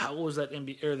 what was that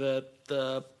NBA or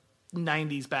the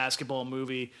 90s basketball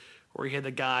movie where he had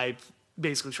the guy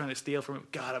basically trying to steal from him?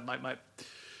 God,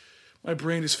 My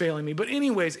brain is failing me. But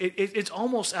anyways, it's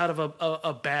almost out of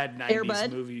a bad 90s Air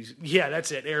Bud? movies. Yeah,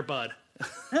 that's it. Air Bud.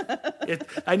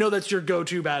 I know that's your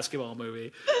go-to basketball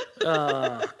movie.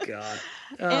 Oh, God.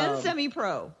 And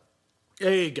Semi-Pro.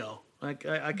 There you go. I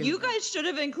can. You guys should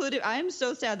have included. I'm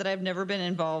so sad that I've never been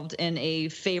involved in a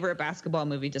favorite basketball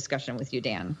movie discussion with you,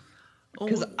 Dan.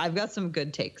 Because I've got some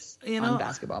good takes on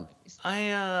basketball movies.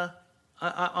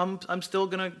 I'm still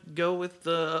gonna go with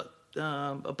the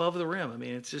Above the Rim. I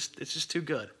mean, it's just too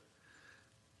good.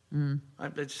 I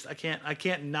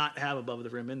can't not have Above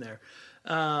the Rim in there.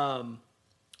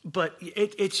 But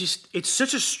it's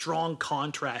such a strong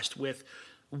contrast with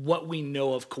what we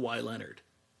know of Kawhi Leonard.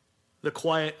 The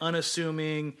quiet,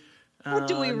 unassuming, what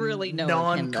do we really know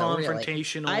of him, though, really?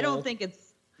 Non-confrontational. I don't think it's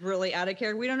really out of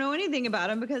character. We don't know anything about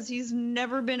him because he's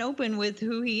never been open with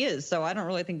who he is. So I don't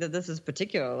really think that this is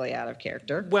particularly out of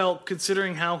character. Well,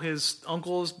 considering how his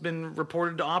uncle has been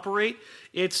reported to operate,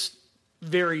 it's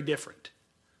very different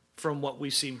from what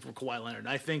we've seen from Kawhi Leonard.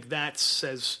 I think that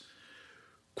says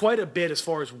quite a bit as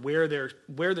far as where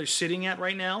they're sitting at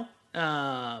right now.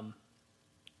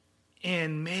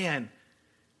 And man,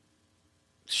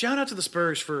 shout out to the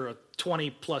Spurs for a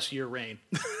 20-plus year reign.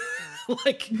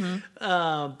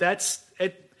 That's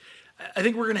it. I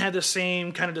think we're going to have the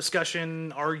same kind of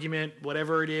discussion, argument,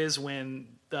 whatever it is, when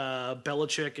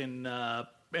Belichick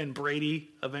and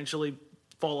Brady eventually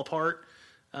fall apart.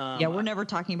 We're never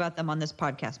talking about them on this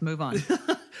podcast. Move on.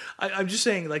 I'm just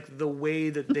saying, like, the way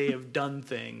that they have done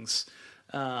things,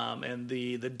 and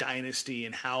the dynasty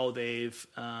and how they've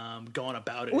gone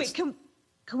about it. Wait, can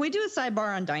we do a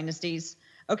sidebar on dynasties?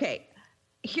 Okay,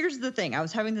 here's the thing. I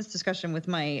was having this discussion with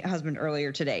my husband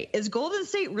earlier today. Is Golden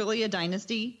State really a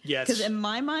dynasty? Yes. Because in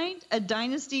my mind, a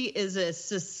dynasty is a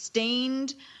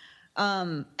sustained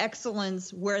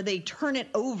excellence where they turn it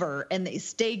over and they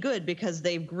stay good because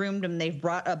they've groomed them. They've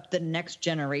brought up the next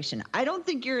generation. I don't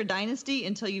think you're a dynasty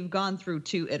until you've gone through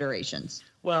 2 iterations.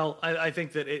 Well, I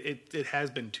think that it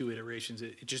has been 2 iterations.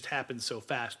 It just happened so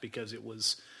fast because it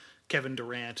was Kevin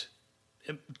Durant.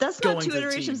 That's not 2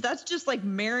 iterations. That's just like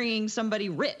marrying somebody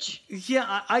rich.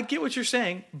 Yeah, I get what you're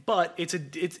saying, but it's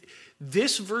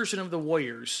this version of the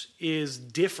Warriors is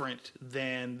different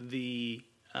than the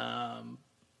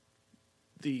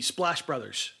Splash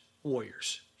Brothers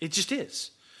Warriors. It just is.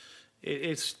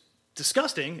 It's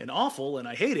disgusting and awful, and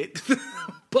I hate it.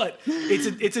 But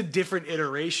it's a different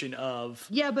iteration of.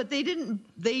 Yeah, but they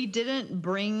didn't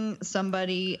bring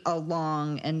somebody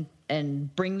along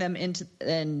and bring them into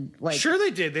and like. Sure,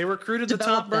 they did. They recruited the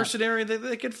top them. mercenary that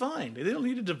they could find. They don't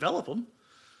need to develop them.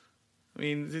 I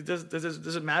mean, does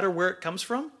it matter where it comes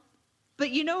from?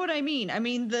 But you know what I mean. I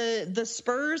mean, the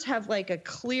Spurs have like a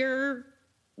clear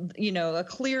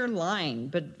line,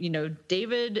 but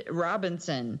David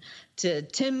Robinson to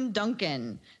Tim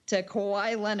Duncan to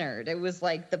Kawhi Leonard. It was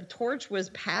like the torch was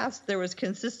passed. There was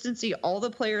consistency. All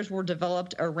the players were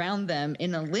developed around them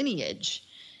in a lineage.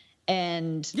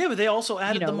 And yeah, but they also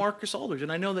added the Marcus Aldridge,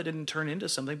 and I know that didn't turn into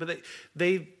something, but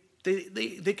they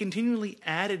continually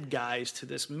added guys to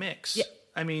this mix. Yeah.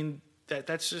 I mean,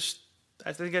 that's just,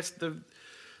 I think that's the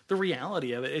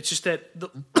reality of it. It's just that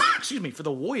for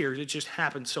the Warriors, it just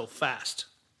happened so fast.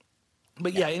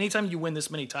 But yeah, anytime you win this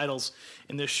many titles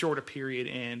in this short a period,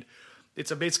 and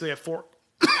it's basically a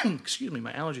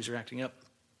my allergies are acting up.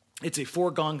 It's a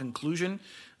foregone conclusion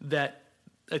that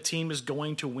a team is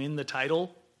going to win the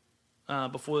title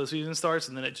before the season starts,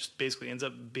 and then it just basically ends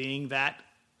up being that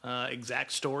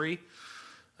exact story.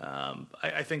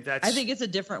 I think it's a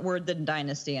different word than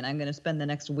dynasty, and I'm going to spend the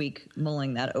next week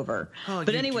mulling that over. About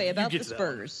the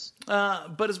Spurs.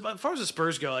 But as far as the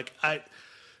Spurs go,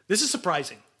 this is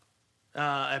surprising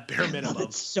at bare minimum.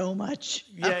 It's so much.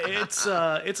 Yeah, it's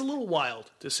a little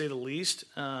wild to say the least.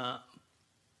 I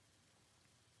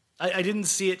didn't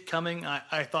see it coming.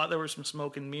 I thought there were some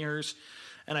smoke and mirrors,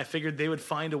 and I figured they would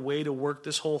find a way to work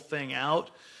this whole thing out.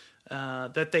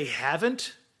 That they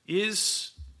haven't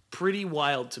is pretty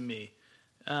wild to me.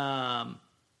 But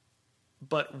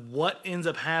what ends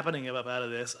up happening out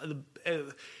of this?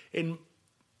 In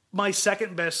my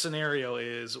second best scenario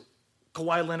is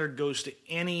Kawhi Leonard goes to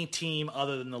any team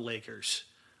other than the Lakers.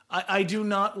 I do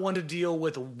not want to deal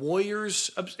with Warriors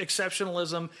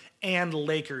exceptionalism and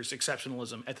Lakers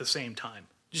exceptionalism at the same time.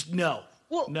 Just no.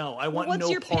 Well, no, I want no part of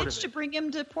it. What's your pitch to bring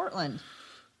him to Portland?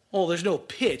 Well, there's no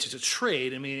pitch. It's a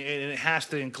trade. I mean, and it has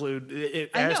to include.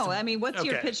 What's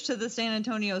your pitch to the San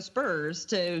Antonio Spurs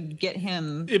to get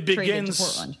him traded to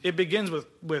Portland? It begins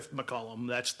with McCollum.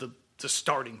 That's the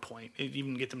starting point. You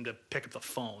even get them to pick up the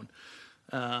phone.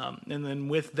 And then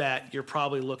with that, you're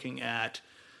probably looking at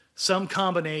some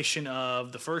combination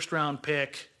of the first-round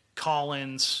pick,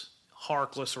 Collins,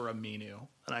 Harkless or Aminu,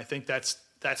 and I think that's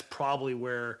probably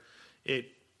where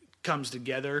it comes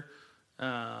together.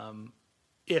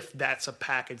 If that's a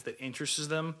package that interests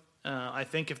them, I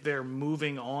think if they're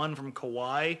moving on from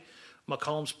Kawhi,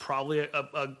 McCollum's probably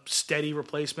a steady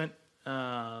replacement.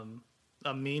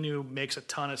 Aminu makes a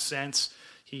ton of sense.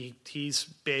 He's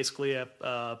basically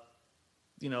a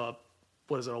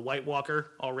White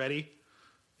Walker already.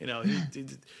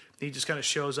 He just kind of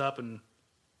shows up and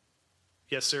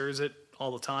yes, sir, is it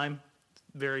all the time.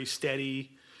 Very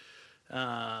steady.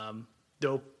 Done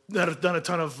a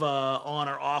ton of on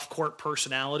or off court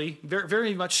personality. Very,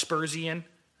 very much Spursian.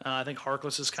 I think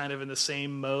Harkless is kind of in the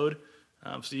same mode.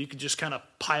 So you could just kind of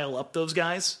pile up those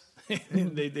guys.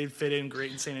 They fit in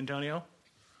great in San Antonio.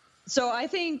 So I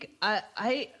think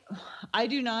I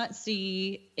do not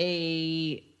see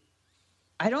a.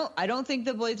 I don't think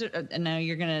the Blazers. Now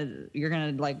you're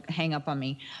gonna like hang up on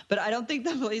me, but I don't think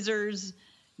the Blazers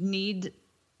need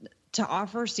to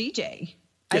offer CJ.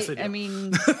 Yes, they do. I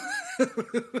mean,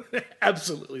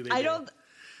 absolutely. I don't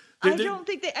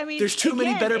think they. I mean, there's too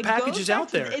many better packages out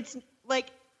there. It's like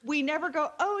we never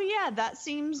go. Oh yeah, that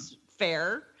seems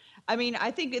fair. I mean, I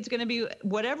think it's going to be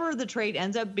whatever the trade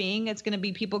ends up being. It's going to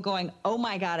be people going, "Oh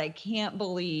my God, I can't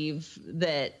believe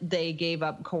that they gave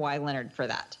up Kawhi Leonard for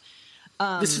that."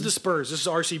 This is the Spurs. This is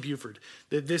R.C. Buford.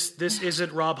 This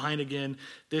isn't Rob Heinegan.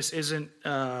 This isn't.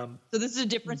 So this is a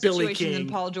different Billy situation King. than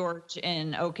Paul George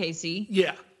in OKC.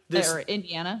 Yeah, or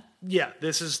Indiana. Yeah,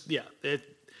 this is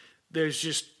there's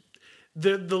just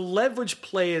the leverage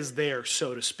play is there,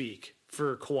 so to speak,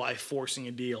 for Kawhi forcing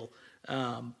a deal.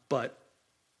 But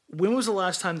when was the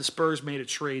last time the Spurs made a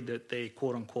trade that they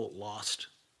quote unquote lost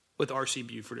with R.C.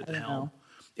 Buford at the helm?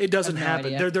 It doesn't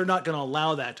happen. They're not going to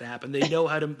allow that to happen. They know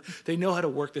how to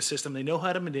work the system. They know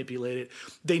how to manipulate it.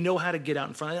 They know how to get out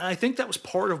in front. And I think that was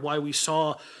part of why we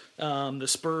saw the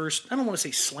Spurs, I don't want to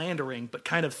say slandering, but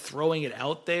kind of throwing it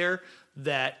out there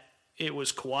that it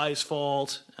was Kawhi's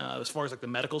fault as far as like the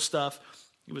medical stuff.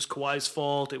 It was Kawhi's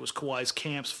fault. It was Kawhi's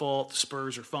camp's fault. The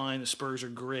Spurs are fine. The Spurs are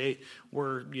great.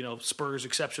 We're, Spurs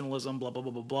exceptionalism, blah, blah,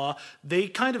 blah, blah, blah. They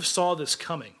kind of saw this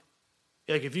coming.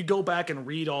 Like, if you go back and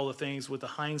read all the things with the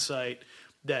hindsight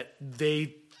that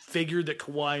they figured that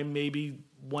Kawhi may be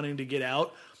wanting to get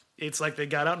out, it's like they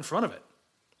got out in front of it.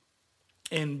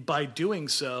 And by doing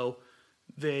so,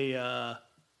 they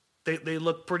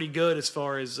look pretty good as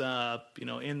far as,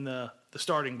 in the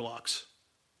starting blocks.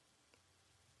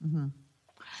 Mm-hmm.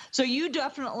 So you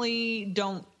definitely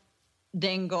don't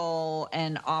dangle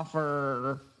and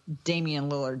offer Damian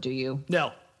Lillard, do you?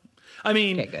 No. I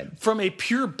mean, okay, from a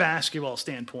pure basketball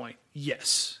standpoint,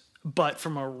 yes. But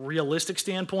from a realistic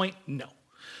standpoint, no.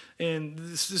 And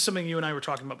this is something you and I were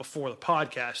talking about before the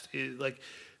podcast. Is like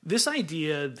this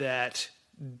idea that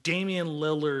Damian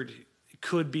Lillard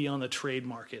could be on the trade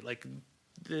market. Like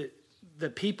the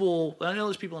people, I know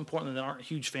there's people in Portland that aren't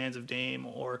huge fans of Dame,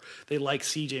 or they like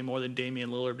CJ more than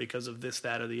Damian Lillard because of this,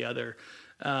 that, or the other.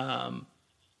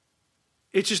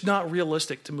 It's just not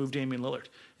realistic to move Damian Lillard.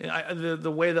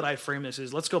 The way that I frame this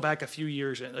is, let's go back a few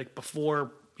years, like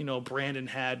before Brandon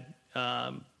had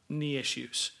knee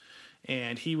issues,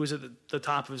 and he was at the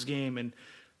top of his game and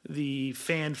the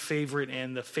fan favorite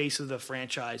and the face of the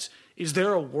franchise. Is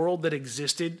there a world that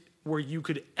existed where you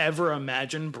could ever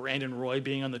imagine Brandon Roy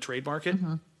being on the trade market?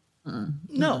 Mm-hmm.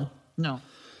 Mm-hmm. No.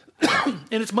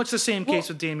 And it's much the same case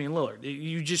with Damian Lillard.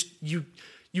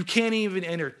 You can't even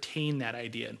entertain that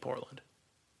idea in Portland.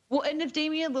 Well, and if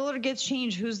Damian Lillard gets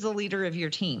changed, who's the leader of your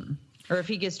team? Or if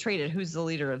he gets traded, who's the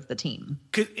leader of the team?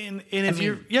 If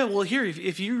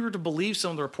you were to believe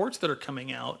some of the reports that are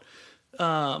coming out,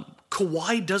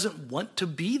 Kawhi doesn't want to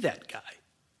be that guy.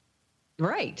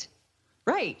 Right.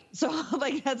 So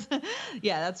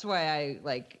that's why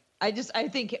I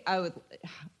think I would,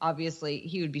 obviously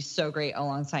he would be so great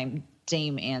alongside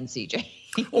Dame and CJ.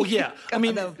 Oh yeah. God, I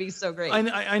mean, that would be so great.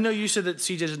 I know you said that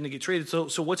CJ doesn't get traded.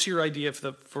 So what's your idea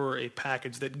for a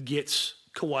package that gets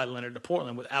Kawhi Leonard to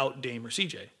Portland without Dame or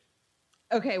CJ?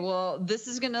 Okay, well,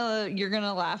 you're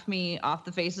gonna laugh me off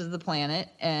the face of the planet,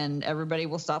 and everybody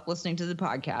will stop listening to the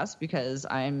podcast because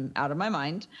I'm out of my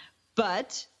mind.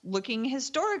 But looking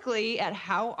historically at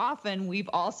how often we've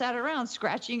all sat around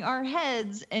scratching our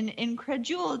heads in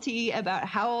incredulity about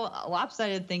how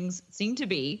lopsided things seem to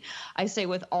be, I say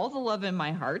with all the love in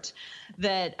my heart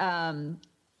that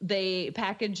they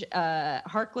package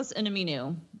Harkless and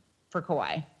Aminu for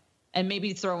Kawhi, and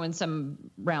maybe throw in some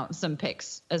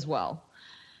picks as well.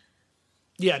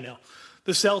 Yeah, no.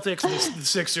 The Celtics, the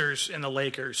Sixers, and the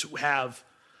Lakers have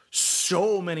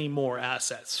so many more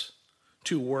assets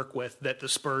to work with that the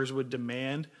Spurs would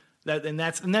demand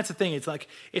That's the thing. It's like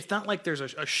it's not like there's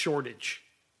a shortage.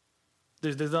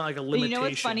 There's not like a limitation. You know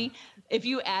what's funny? If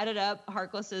you added up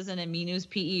Harkless's and Aminu's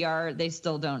PER, they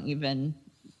still don't even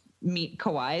meet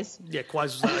Kawhi's. Yeah,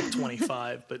 Kawhi's was like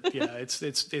 25, but yeah, it's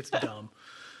dumb.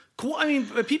 I mean,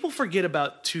 people forget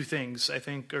about two things, I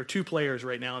think, or two players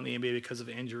right now in the NBA because of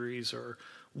injuries or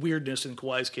weirdness in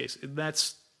Kawhi's case.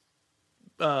 That's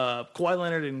Kawhi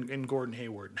Leonard and Gordon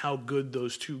Hayward, and how good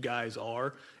those two guys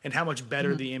are, and how much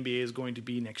better the NBA is going to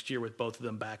be next year with both of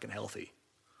them back and healthy.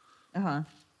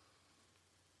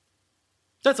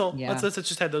 That's all. Yeah. Let's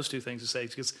just had those two things to say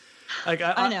because, like,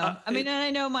 I know. I mean, and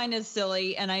I know mine is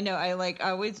silly, and I know I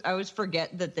always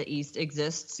forget that the East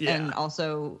exists, and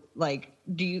also like,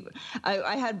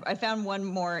 I found one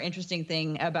more interesting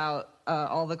thing about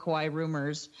all the Kawhi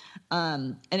rumors,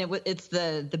 and it's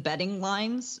the betting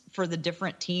lines for the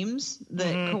different teams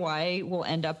that Kawhi will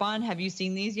end up on. Have you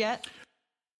seen these yet?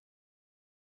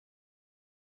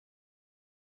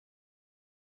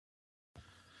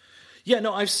 Yeah,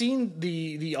 no, I've seen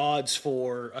the odds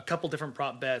for a couple different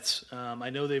prop bets.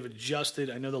 I know they've adjusted.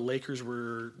 I know the Lakers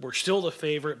were still the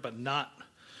favorite, but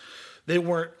they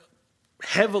weren't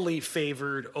heavily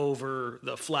favored over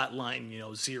the flat line,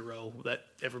 0 that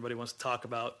everybody wants to talk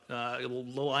about. The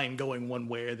line going one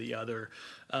way or the other.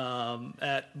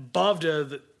 At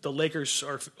Bovda, the Lakers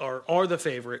are the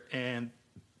favorite, and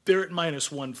they're at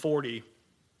minus 140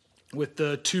 with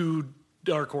the two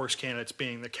dark horse candidates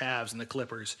being the Cavs and the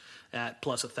Clippers at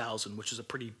plus 1,000, which is a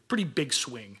pretty big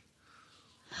swing.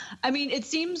 I mean, it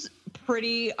seems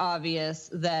pretty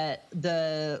obvious that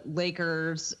the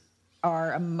Lakers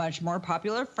are a much more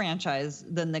popular franchise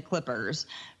than the Clippers,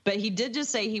 but he did just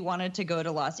say he wanted to go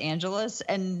to Los Angeles,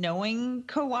 and knowing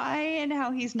Kawhi and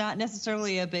how he's not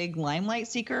necessarily a big limelight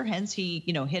seeker, hence he,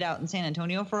 hit out in San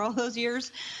Antonio for all those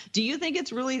years. Do you think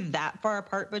it's really that far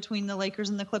apart between the Lakers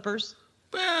and the Clippers?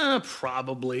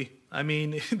 Probably. I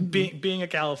mean, being a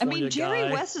California guy.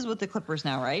 Jerry West is with the Clippers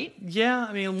now, right? Yeah.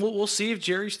 I mean, we'll see if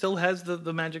Jerry still has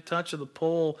the magic touch of the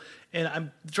pull.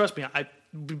 And trust me,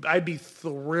 I'd be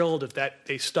thrilled if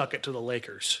they stuck it to the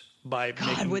Lakers by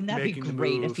wouldn't that be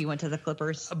great if he went to the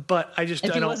Clippers? But he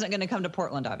wasn't going to come to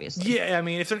Portland, obviously. Yeah. I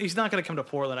mean, if he's not going to come to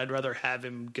Portland, I'd rather have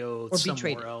him go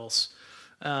somewhere else.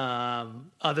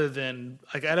 Other than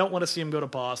I don't want to see him go to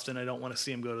Boston. I don't want to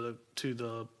see him go to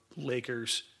the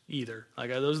Lakers either. Like,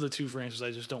 those are the two franchises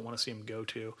I just don't want to see him go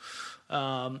to.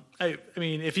 I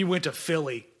mean, if he went to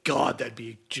Philly, God, that'd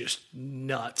be just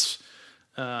nuts.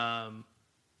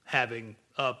 Having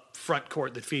a front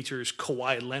court that features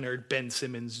Kawhi Leonard, Ben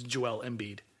Simmons, Joel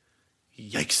Embiid.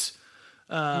 Yikes.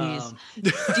 Do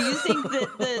you think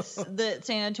that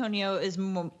San Antonio is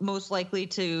most likely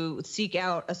to seek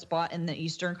out a spot in the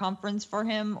Eastern Conference for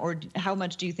him, or how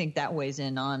much do you think that weighs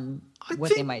in on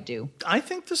they might do? I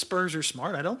think the Spurs are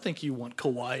smart. I don't think you want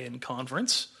Kawhi in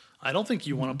conference. I don't think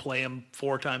you want to play him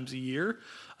 4 times a year.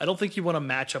 I don't think you want to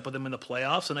match up with him in the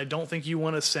playoffs, and I don't think you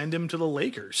want to send him to the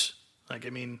Lakers. Like, I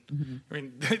mean,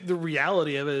 the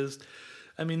reality of it is,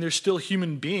 I mean, there's still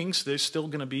human beings. There's still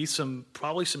going to be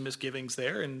probably some misgivings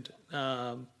there. And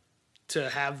to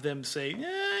have them say,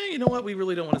 you know what, we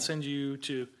really don't want to send you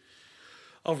to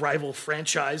a rival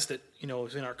franchise that,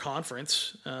 is in our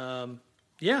conference. Not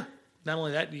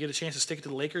only that, you get a chance to stick it to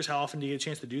the Lakers. How often do you get a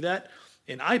chance to do that?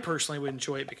 And I personally would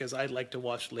enjoy it because I'd like to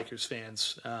watch Lakers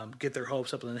fans get their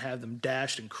hopes up and then have them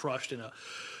dashed and crushed in a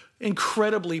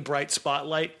incredibly bright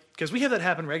spotlight. Because we have that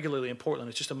happen regularly in Portland.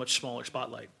 It's just a much smaller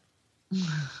spotlight.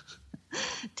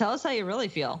 Tell us how you really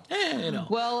feel.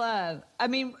 Well, I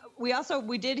mean,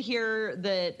 we did hear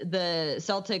that the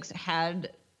Celtics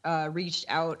had reached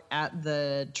out at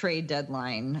the trade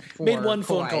deadline for made one Kawhi,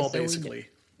 phone call, basically.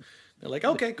 They're like,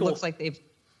 okay, cool. Looks like they've,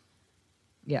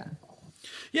 yeah.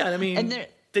 I mean,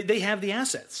 they have the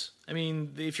assets. I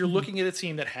mean, if you're looking at a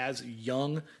team that has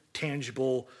young,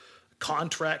 tangible,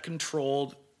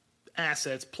 contract-controlled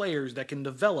assets, players that can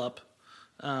develop,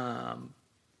 and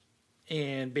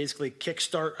basically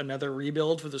kickstart another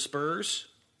rebuild for the Spurs,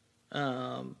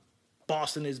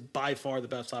 Boston is by far the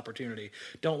best opportunity.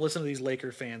 Don't listen to these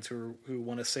Laker fans who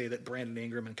want to say that Brandon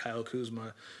Ingram and Kyle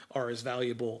Kuzma are as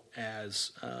valuable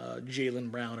as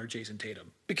Jaylen Brown or Jason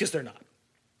Tatum, because they're not.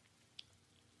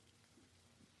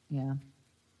 Yeah,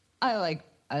 I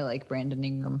like Brandon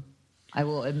Ingram. I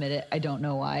will admit it. I don't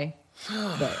know why,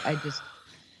 but I just.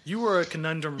 You were a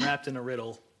conundrum wrapped in a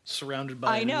riddle, surrounded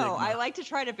by. I know. Enigma. I like to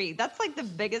try to be. That's like the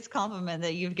biggest compliment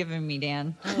that you've given me,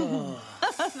 Dan.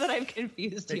 that I've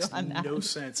confused you Makes on that. no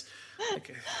sense.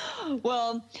 Okay.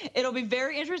 Well, it'll be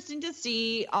very interesting to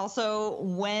see also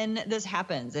when this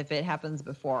happens, if it happens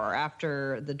before or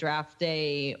after the draft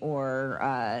day, or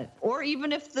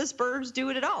even if the Spurs do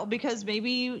it at all, because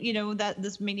maybe, that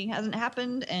this meeting hasn't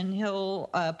happened and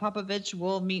Popovich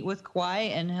will meet with Kawhi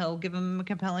and he'll give him a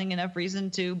compelling enough reason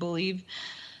to believe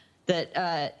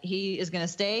that he is going to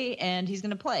stay and he's going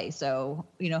to play. So,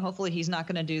 hopefully he's not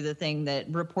going to do the thing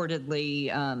that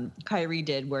reportedly Kyrie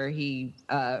did where he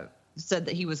said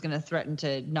that he was going to threaten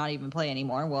to not even play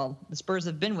anymore. Well, the Spurs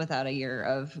have been without a year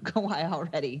of Kawhi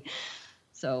already.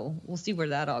 So we'll see where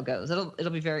that all goes. It'll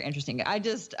be very interesting. I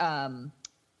just, I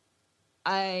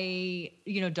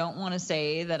don't want to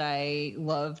say that I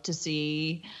love to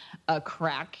see a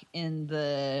crack in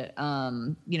the,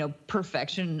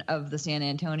 perfection of the San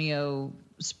Antonio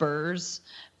Spurs,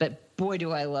 but boy,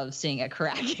 do I love seeing a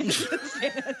crack in the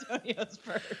San Antonio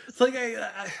Spurs. It's like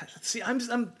see.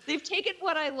 They've taken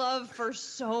what I love for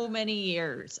so many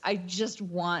years. I just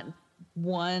want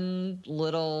one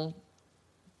little,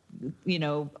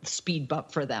 speed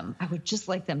bump for them. I would just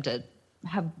like them to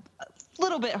have a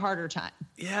little bit harder time.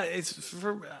 Yeah,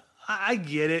 I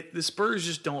get it. The Spurs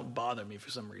just don't bother me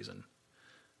for some reason.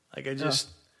 Like I just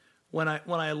when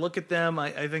I look at them,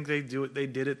 I think they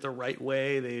did it the right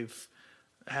way. They've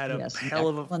had a hell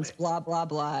of a blah blah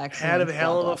blah. Had a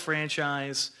hell of a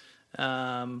franchise.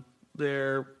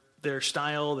 Their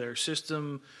style, their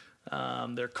system,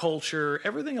 their culture,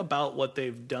 everything about what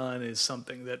they've done is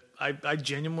something that I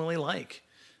genuinely like,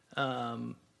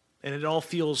 and it all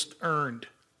feels earned.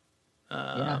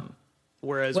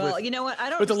 Whereas you know what?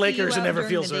 I don't with the see Lakers, you it never out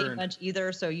feels during the day earned much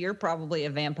either. So you're probably a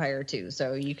vampire too.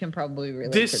 So you can probably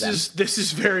relate to them. This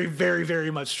is very, very, very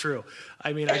much true.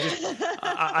 I mean,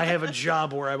 I have a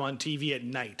job where I'm on TV at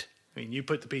night. I mean, you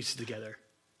put the pieces together.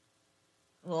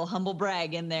 A little humble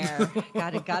brag in there.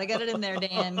 Gotta get it in there,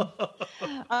 Dan.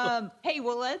 Hey,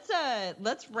 well,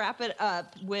 let's wrap it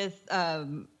up with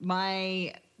one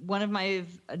of my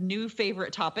new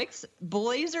favorite topics.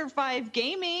 Blazer 5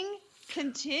 Gaming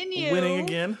continue winning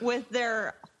again with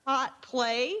their hot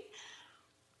play.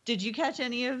 Did you catch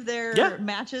any of their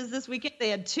matches this weekend? They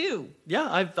had 2.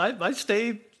 Yeah, I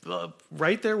stayed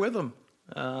right there with them.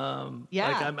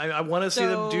 I want to see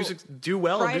them do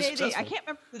well. Friday, and be successful. I can't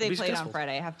remember who they played on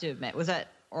Friday. I have to admit, was that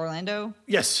Orlando?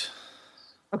 Yes.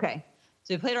 Okay,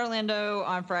 so they played Orlando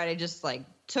on Friday, just like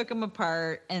took them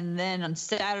apart, and then on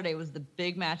Saturday was the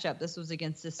big matchup. This was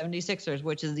against the 76ers,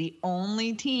 which is the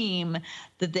only team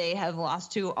that they have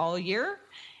lost to all year,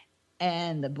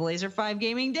 and the Blazer 5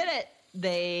 Gaming did it.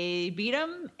 They beat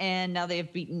them, and now they've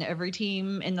beaten every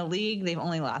team in the league. They've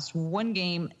only lost one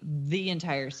game the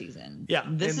entire season. Yeah,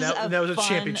 this is that was a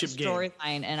championship game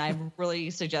storyline, and I really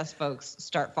suggest folks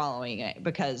start following it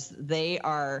because they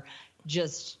are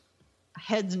just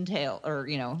heads and head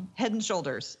and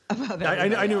shoulders above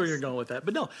everybody I knew else. where you're going with that,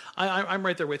 but no, I'm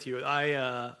right there with you.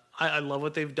 I love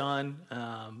what they've done.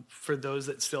 For those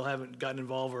that still haven't gotten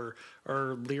involved or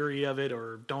are leery of it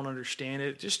or don't understand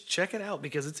it, just check it out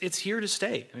because it's here to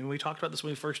stay. I mean, we talked about this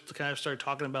when we first kind of started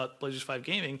talking about Blazers 5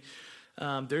 Gaming.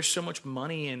 There's so much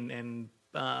money and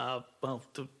for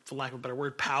lack of a better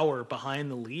word, power behind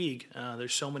the league.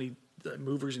 There's so many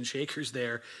movers and shakers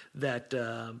there that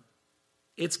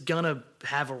it's gonna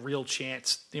have a real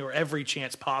chance, or every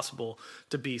chance possible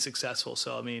to be successful.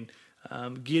 So, I mean,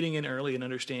 getting in early and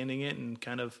understanding it and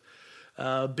kind of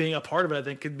being a part of it, I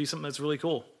think could be something that's really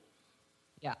cool.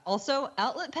 Yeah. Also,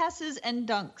 outlet passes and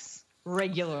dunks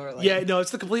regularly. Yeah, no,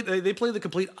 it's the complete. They play the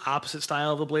complete opposite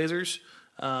style of the Blazers.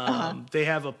 They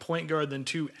have a point guard and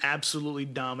 2 absolutely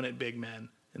dominant big men,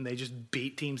 and they just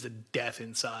beat teams to death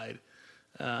inside.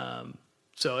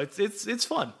 So it's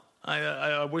fun.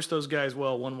 I wish those guys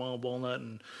well. One Wild Walnut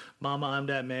and Mama I'm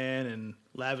That Man and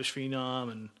Lavish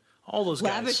Phenom and all those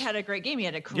guys. Lavish had a great game. He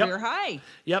had a career high.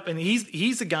 Yep, and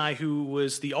he's the guy who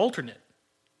was the alternate.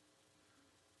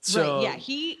 So, right, yeah,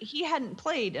 he hadn't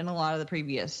played in a lot of the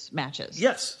previous matches.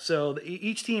 Yes, so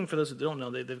each team, for those that don't know,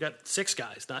 they've got 6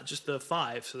 guys, not just the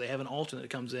 5. So they have an alternate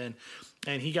that comes in,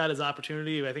 and he got his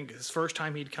opportunity. I think his first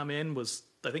time he'd come in was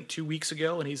 2 weeks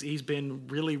ago, and he's been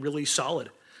really, really solid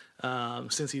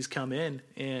since he's come in,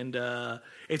 and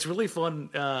it's really fun.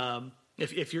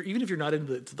 If you're not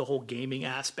into the whole gaming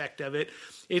aspect of it,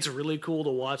 it's really cool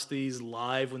to watch these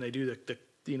live when they do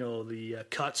the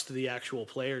cuts to the actual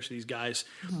players, these guys.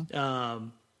 Mm-hmm.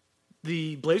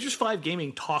 The Blazers 5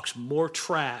 Gaming talks more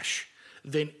trash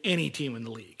than any team in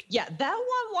the league. Yeah, that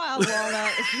one Wild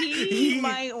Walnut, he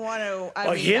might want to.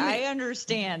 I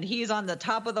understand he's on the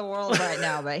top of the world right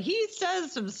now, but he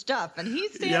says some stuff and he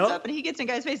stands up and he gets in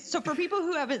guys' face. So for people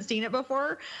who haven't seen it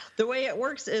before, the way it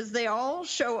works is they all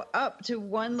show up to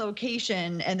one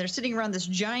location and they're sitting around this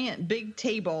giant big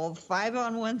table, 5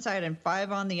 on one side and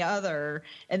 5 on the other,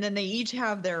 and then they each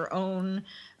have their own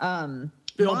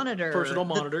monitor, personal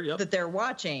monitor, that they're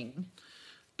watching.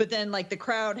 But then, like, the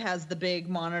crowd has the big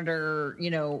monitor,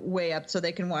 way up so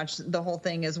they can watch the whole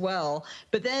thing as well.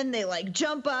 But then they, like,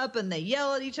 jump up and they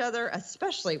yell at each other,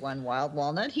 especially one Wild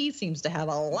Walnut. He seems to have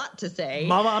a lot to say.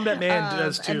 Mama, I'm that man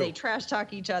does, too. And they trash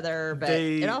talk each other. But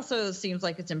it also seems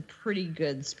like it's in pretty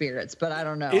good spirits. But I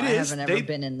don't know. I haven't ever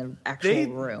been in the actual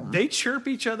room. They chirp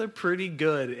each other pretty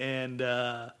good. And,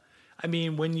 I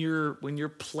mean, when you're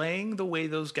playing the way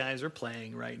those guys are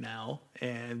playing right now,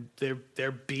 and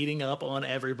they're beating up on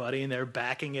everybody and they're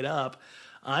backing it up,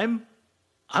 I'm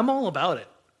all about it.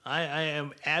 I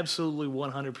am absolutely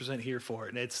 100% here for it.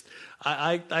 And it's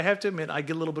I have to admit, I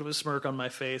get a little bit of a smirk on my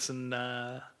face and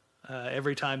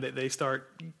every time that they start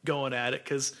going at it,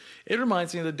 because it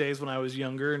reminds me of the days when I was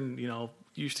younger and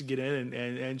used to get in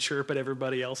and chirp at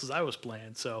everybody else as I was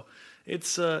playing. So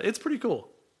it's pretty cool.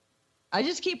 I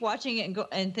just keep watching it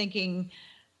and thinking,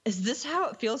 is this how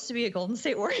it feels to be a Golden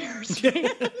State Warriors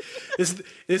fan? This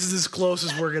is as close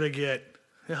as we're going to get.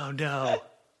 Oh, no.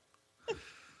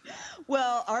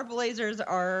 Well, our Blazers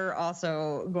are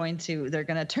also they're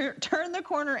going to turn the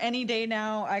corner any day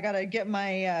now. I got to get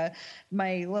my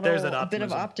my little bit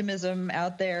of optimism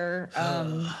out there.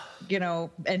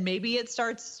 And maybe it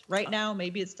starts right now.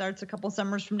 Maybe it starts a couple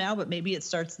summers from now, but maybe it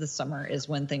starts this summer is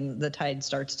when the tide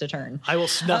starts to turn. I will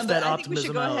snuff that optimism out. I think we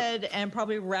should go ahead and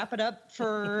probably wrap it up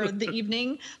for the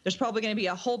evening. There's probably going to be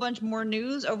a whole bunch more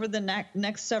news over the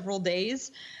next several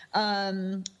days.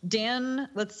 Dan,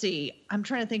 let's see. I'm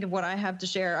trying to think of what I have to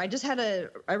share.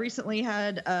 I recently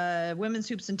had a Women's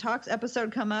Hoops and Talks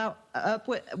episode come up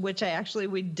with, which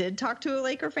we did talk to a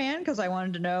Laker fan because I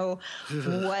wanted to know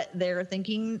what they're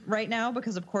thinking right now,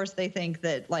 because of course they think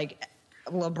that like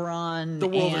LeBron, the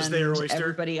world is their oyster.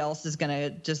 Everybody else is going to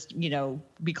just,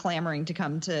 be clamoring to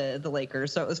come to the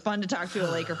Lakers. So it was fun to talk to a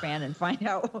Laker fan and find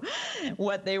out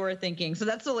what they were thinking. So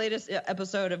that's the latest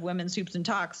episode of Women's Hoops and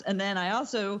Talks. And then I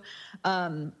also,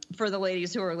 for the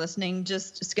ladies who are listening,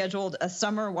 just scheduled a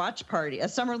summer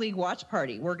league watch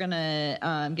party. We're going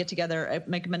to get together at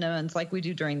McMillan's like we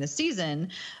do during the season.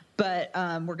 But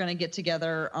we're going to get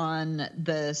together on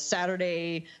the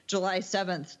Saturday, July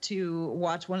 7th, to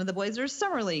watch one of the Blazers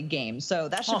Summer League games. So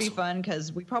that should be fun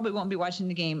because we probably won't be watching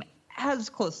the game as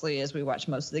closely as we watch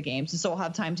most of the games. And so we'll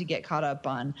have time to get caught up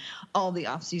on all the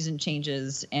offseason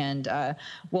changes. And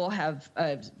we'll have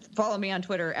follow me on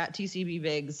Twitter at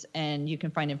TCBVigs, and you can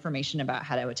find information about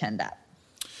how to attend that.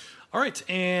 All right,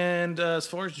 and as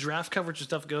far as draft coverage and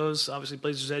stuff goes, obviously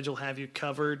Blazers Edge will have you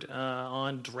covered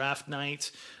on draft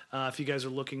night. If you guys are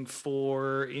looking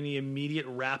for any immediate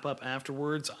wrap-up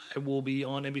afterwards, I will be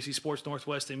on NBC Sports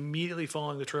Northwest immediately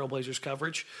following the Trailblazers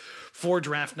coverage for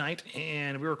draft night.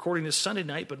 And we're recording this Sunday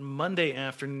night, but Monday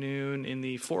afternoon in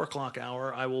the 4 o'clock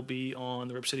hour, I will be on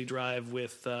the Rip City Drive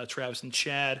with Travis and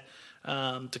Chad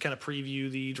to kind of preview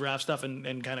the draft stuff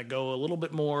and kind of go a little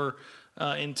bit more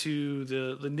into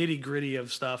the nitty-gritty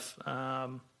of stuff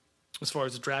as far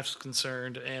as the draft is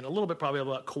concerned, and a little bit probably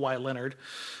about Kawhi Leonard.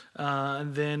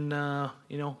 And then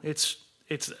it's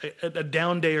a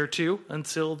down day or two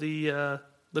until the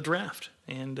draft,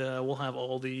 and we'll have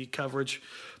all the coverage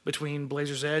between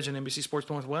Blazers Edge and NBC Sports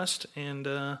Northwest,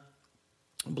 and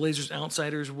Blazers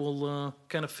Outsiders will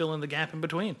kind of fill in the gap in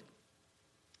between.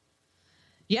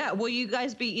 Yeah, will you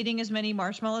guys be eating as many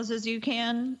marshmallows as you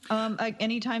can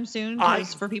anytime soon?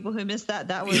 Because for people who missed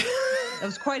that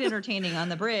was quite entertaining on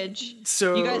the bridge.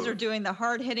 So you guys are doing the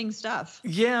hard-hitting stuff.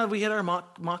 Yeah, we had our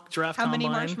mock draft How combine. many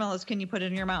marshmallows can you put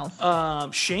in your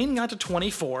mouth? Shane got to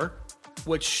 24,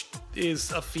 which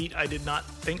is a feat I did not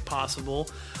think possible.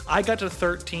 I got to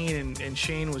 13, and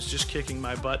Shane was just kicking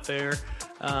my butt there.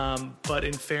 But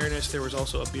in fairness, there was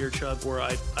also a beer chug where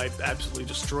I absolutely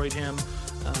destroyed him.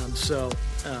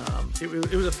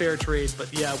 It was a fair trade.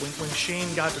 But yeah, when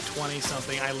Shane got to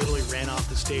 20-something, I literally ran off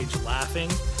the stage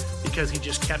laughing because he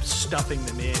just kept stuffing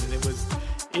them in. And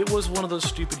it was one of those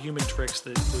stupid human tricks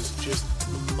that was just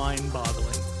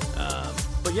mind-boggling.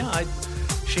 But yeah,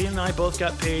 Shane and I both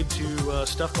got paid to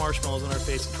stuff marshmallows on our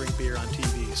face and drink beer on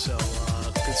TV. So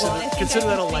consider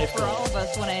that a life goal. For all of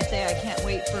us, when I say I can't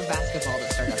wait for basketball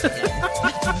to start up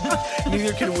again.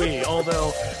 Neither can we.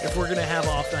 Although, if we're going to have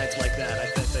off nights like that, I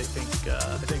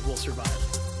think we'll survive.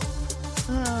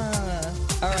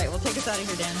 All right, well, take us out of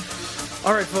here, Dan.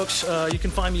 All right, folks, you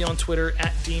can find me on Twitter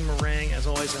at Dean Meringue. As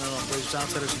always, on Blazers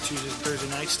Outsiders on Tuesdays and Thursday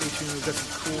nights. Stay tuned. We've got some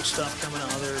cool stuff coming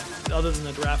out there. Other than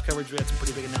the draft coverage, we had some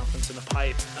pretty big announcements in the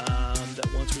pipe that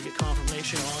once we get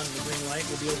confirmation on the green light,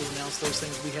 we'll be able to announce those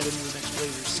things as we head into the next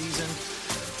Blazers season.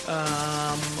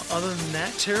 Other than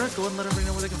that, Tara, go ahead and let everybody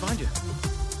know where they can find you.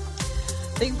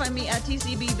 You can find me at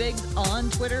TCB Biggs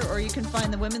on Twitter, or you can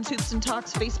find the Women's Hoops and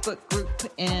Talks Facebook group,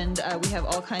 and we have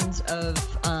all kinds of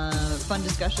fun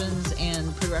discussions, and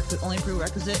only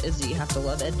prerequisite is that you have to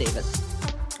love Ed Davis.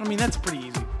 I mean, that's a pretty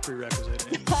easy prerequisite.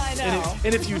 And, I know.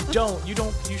 And if you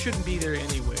you shouldn't be there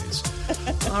anyways.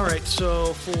 All right,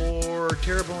 so for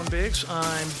Tara Bowen Biggs,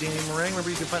 I'm Danny Meringue. Remember,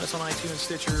 you can find us on iTunes,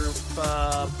 Stitcher,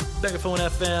 Megaphone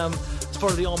FM. It's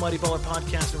part of the Almighty Baller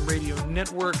Podcast and Radio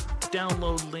Network.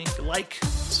 Download, link, like,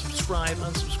 subscribe,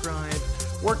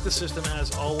 unsubscribe. Work the system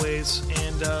as always,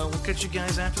 and we'll catch you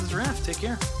guys after the draft. Take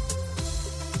care.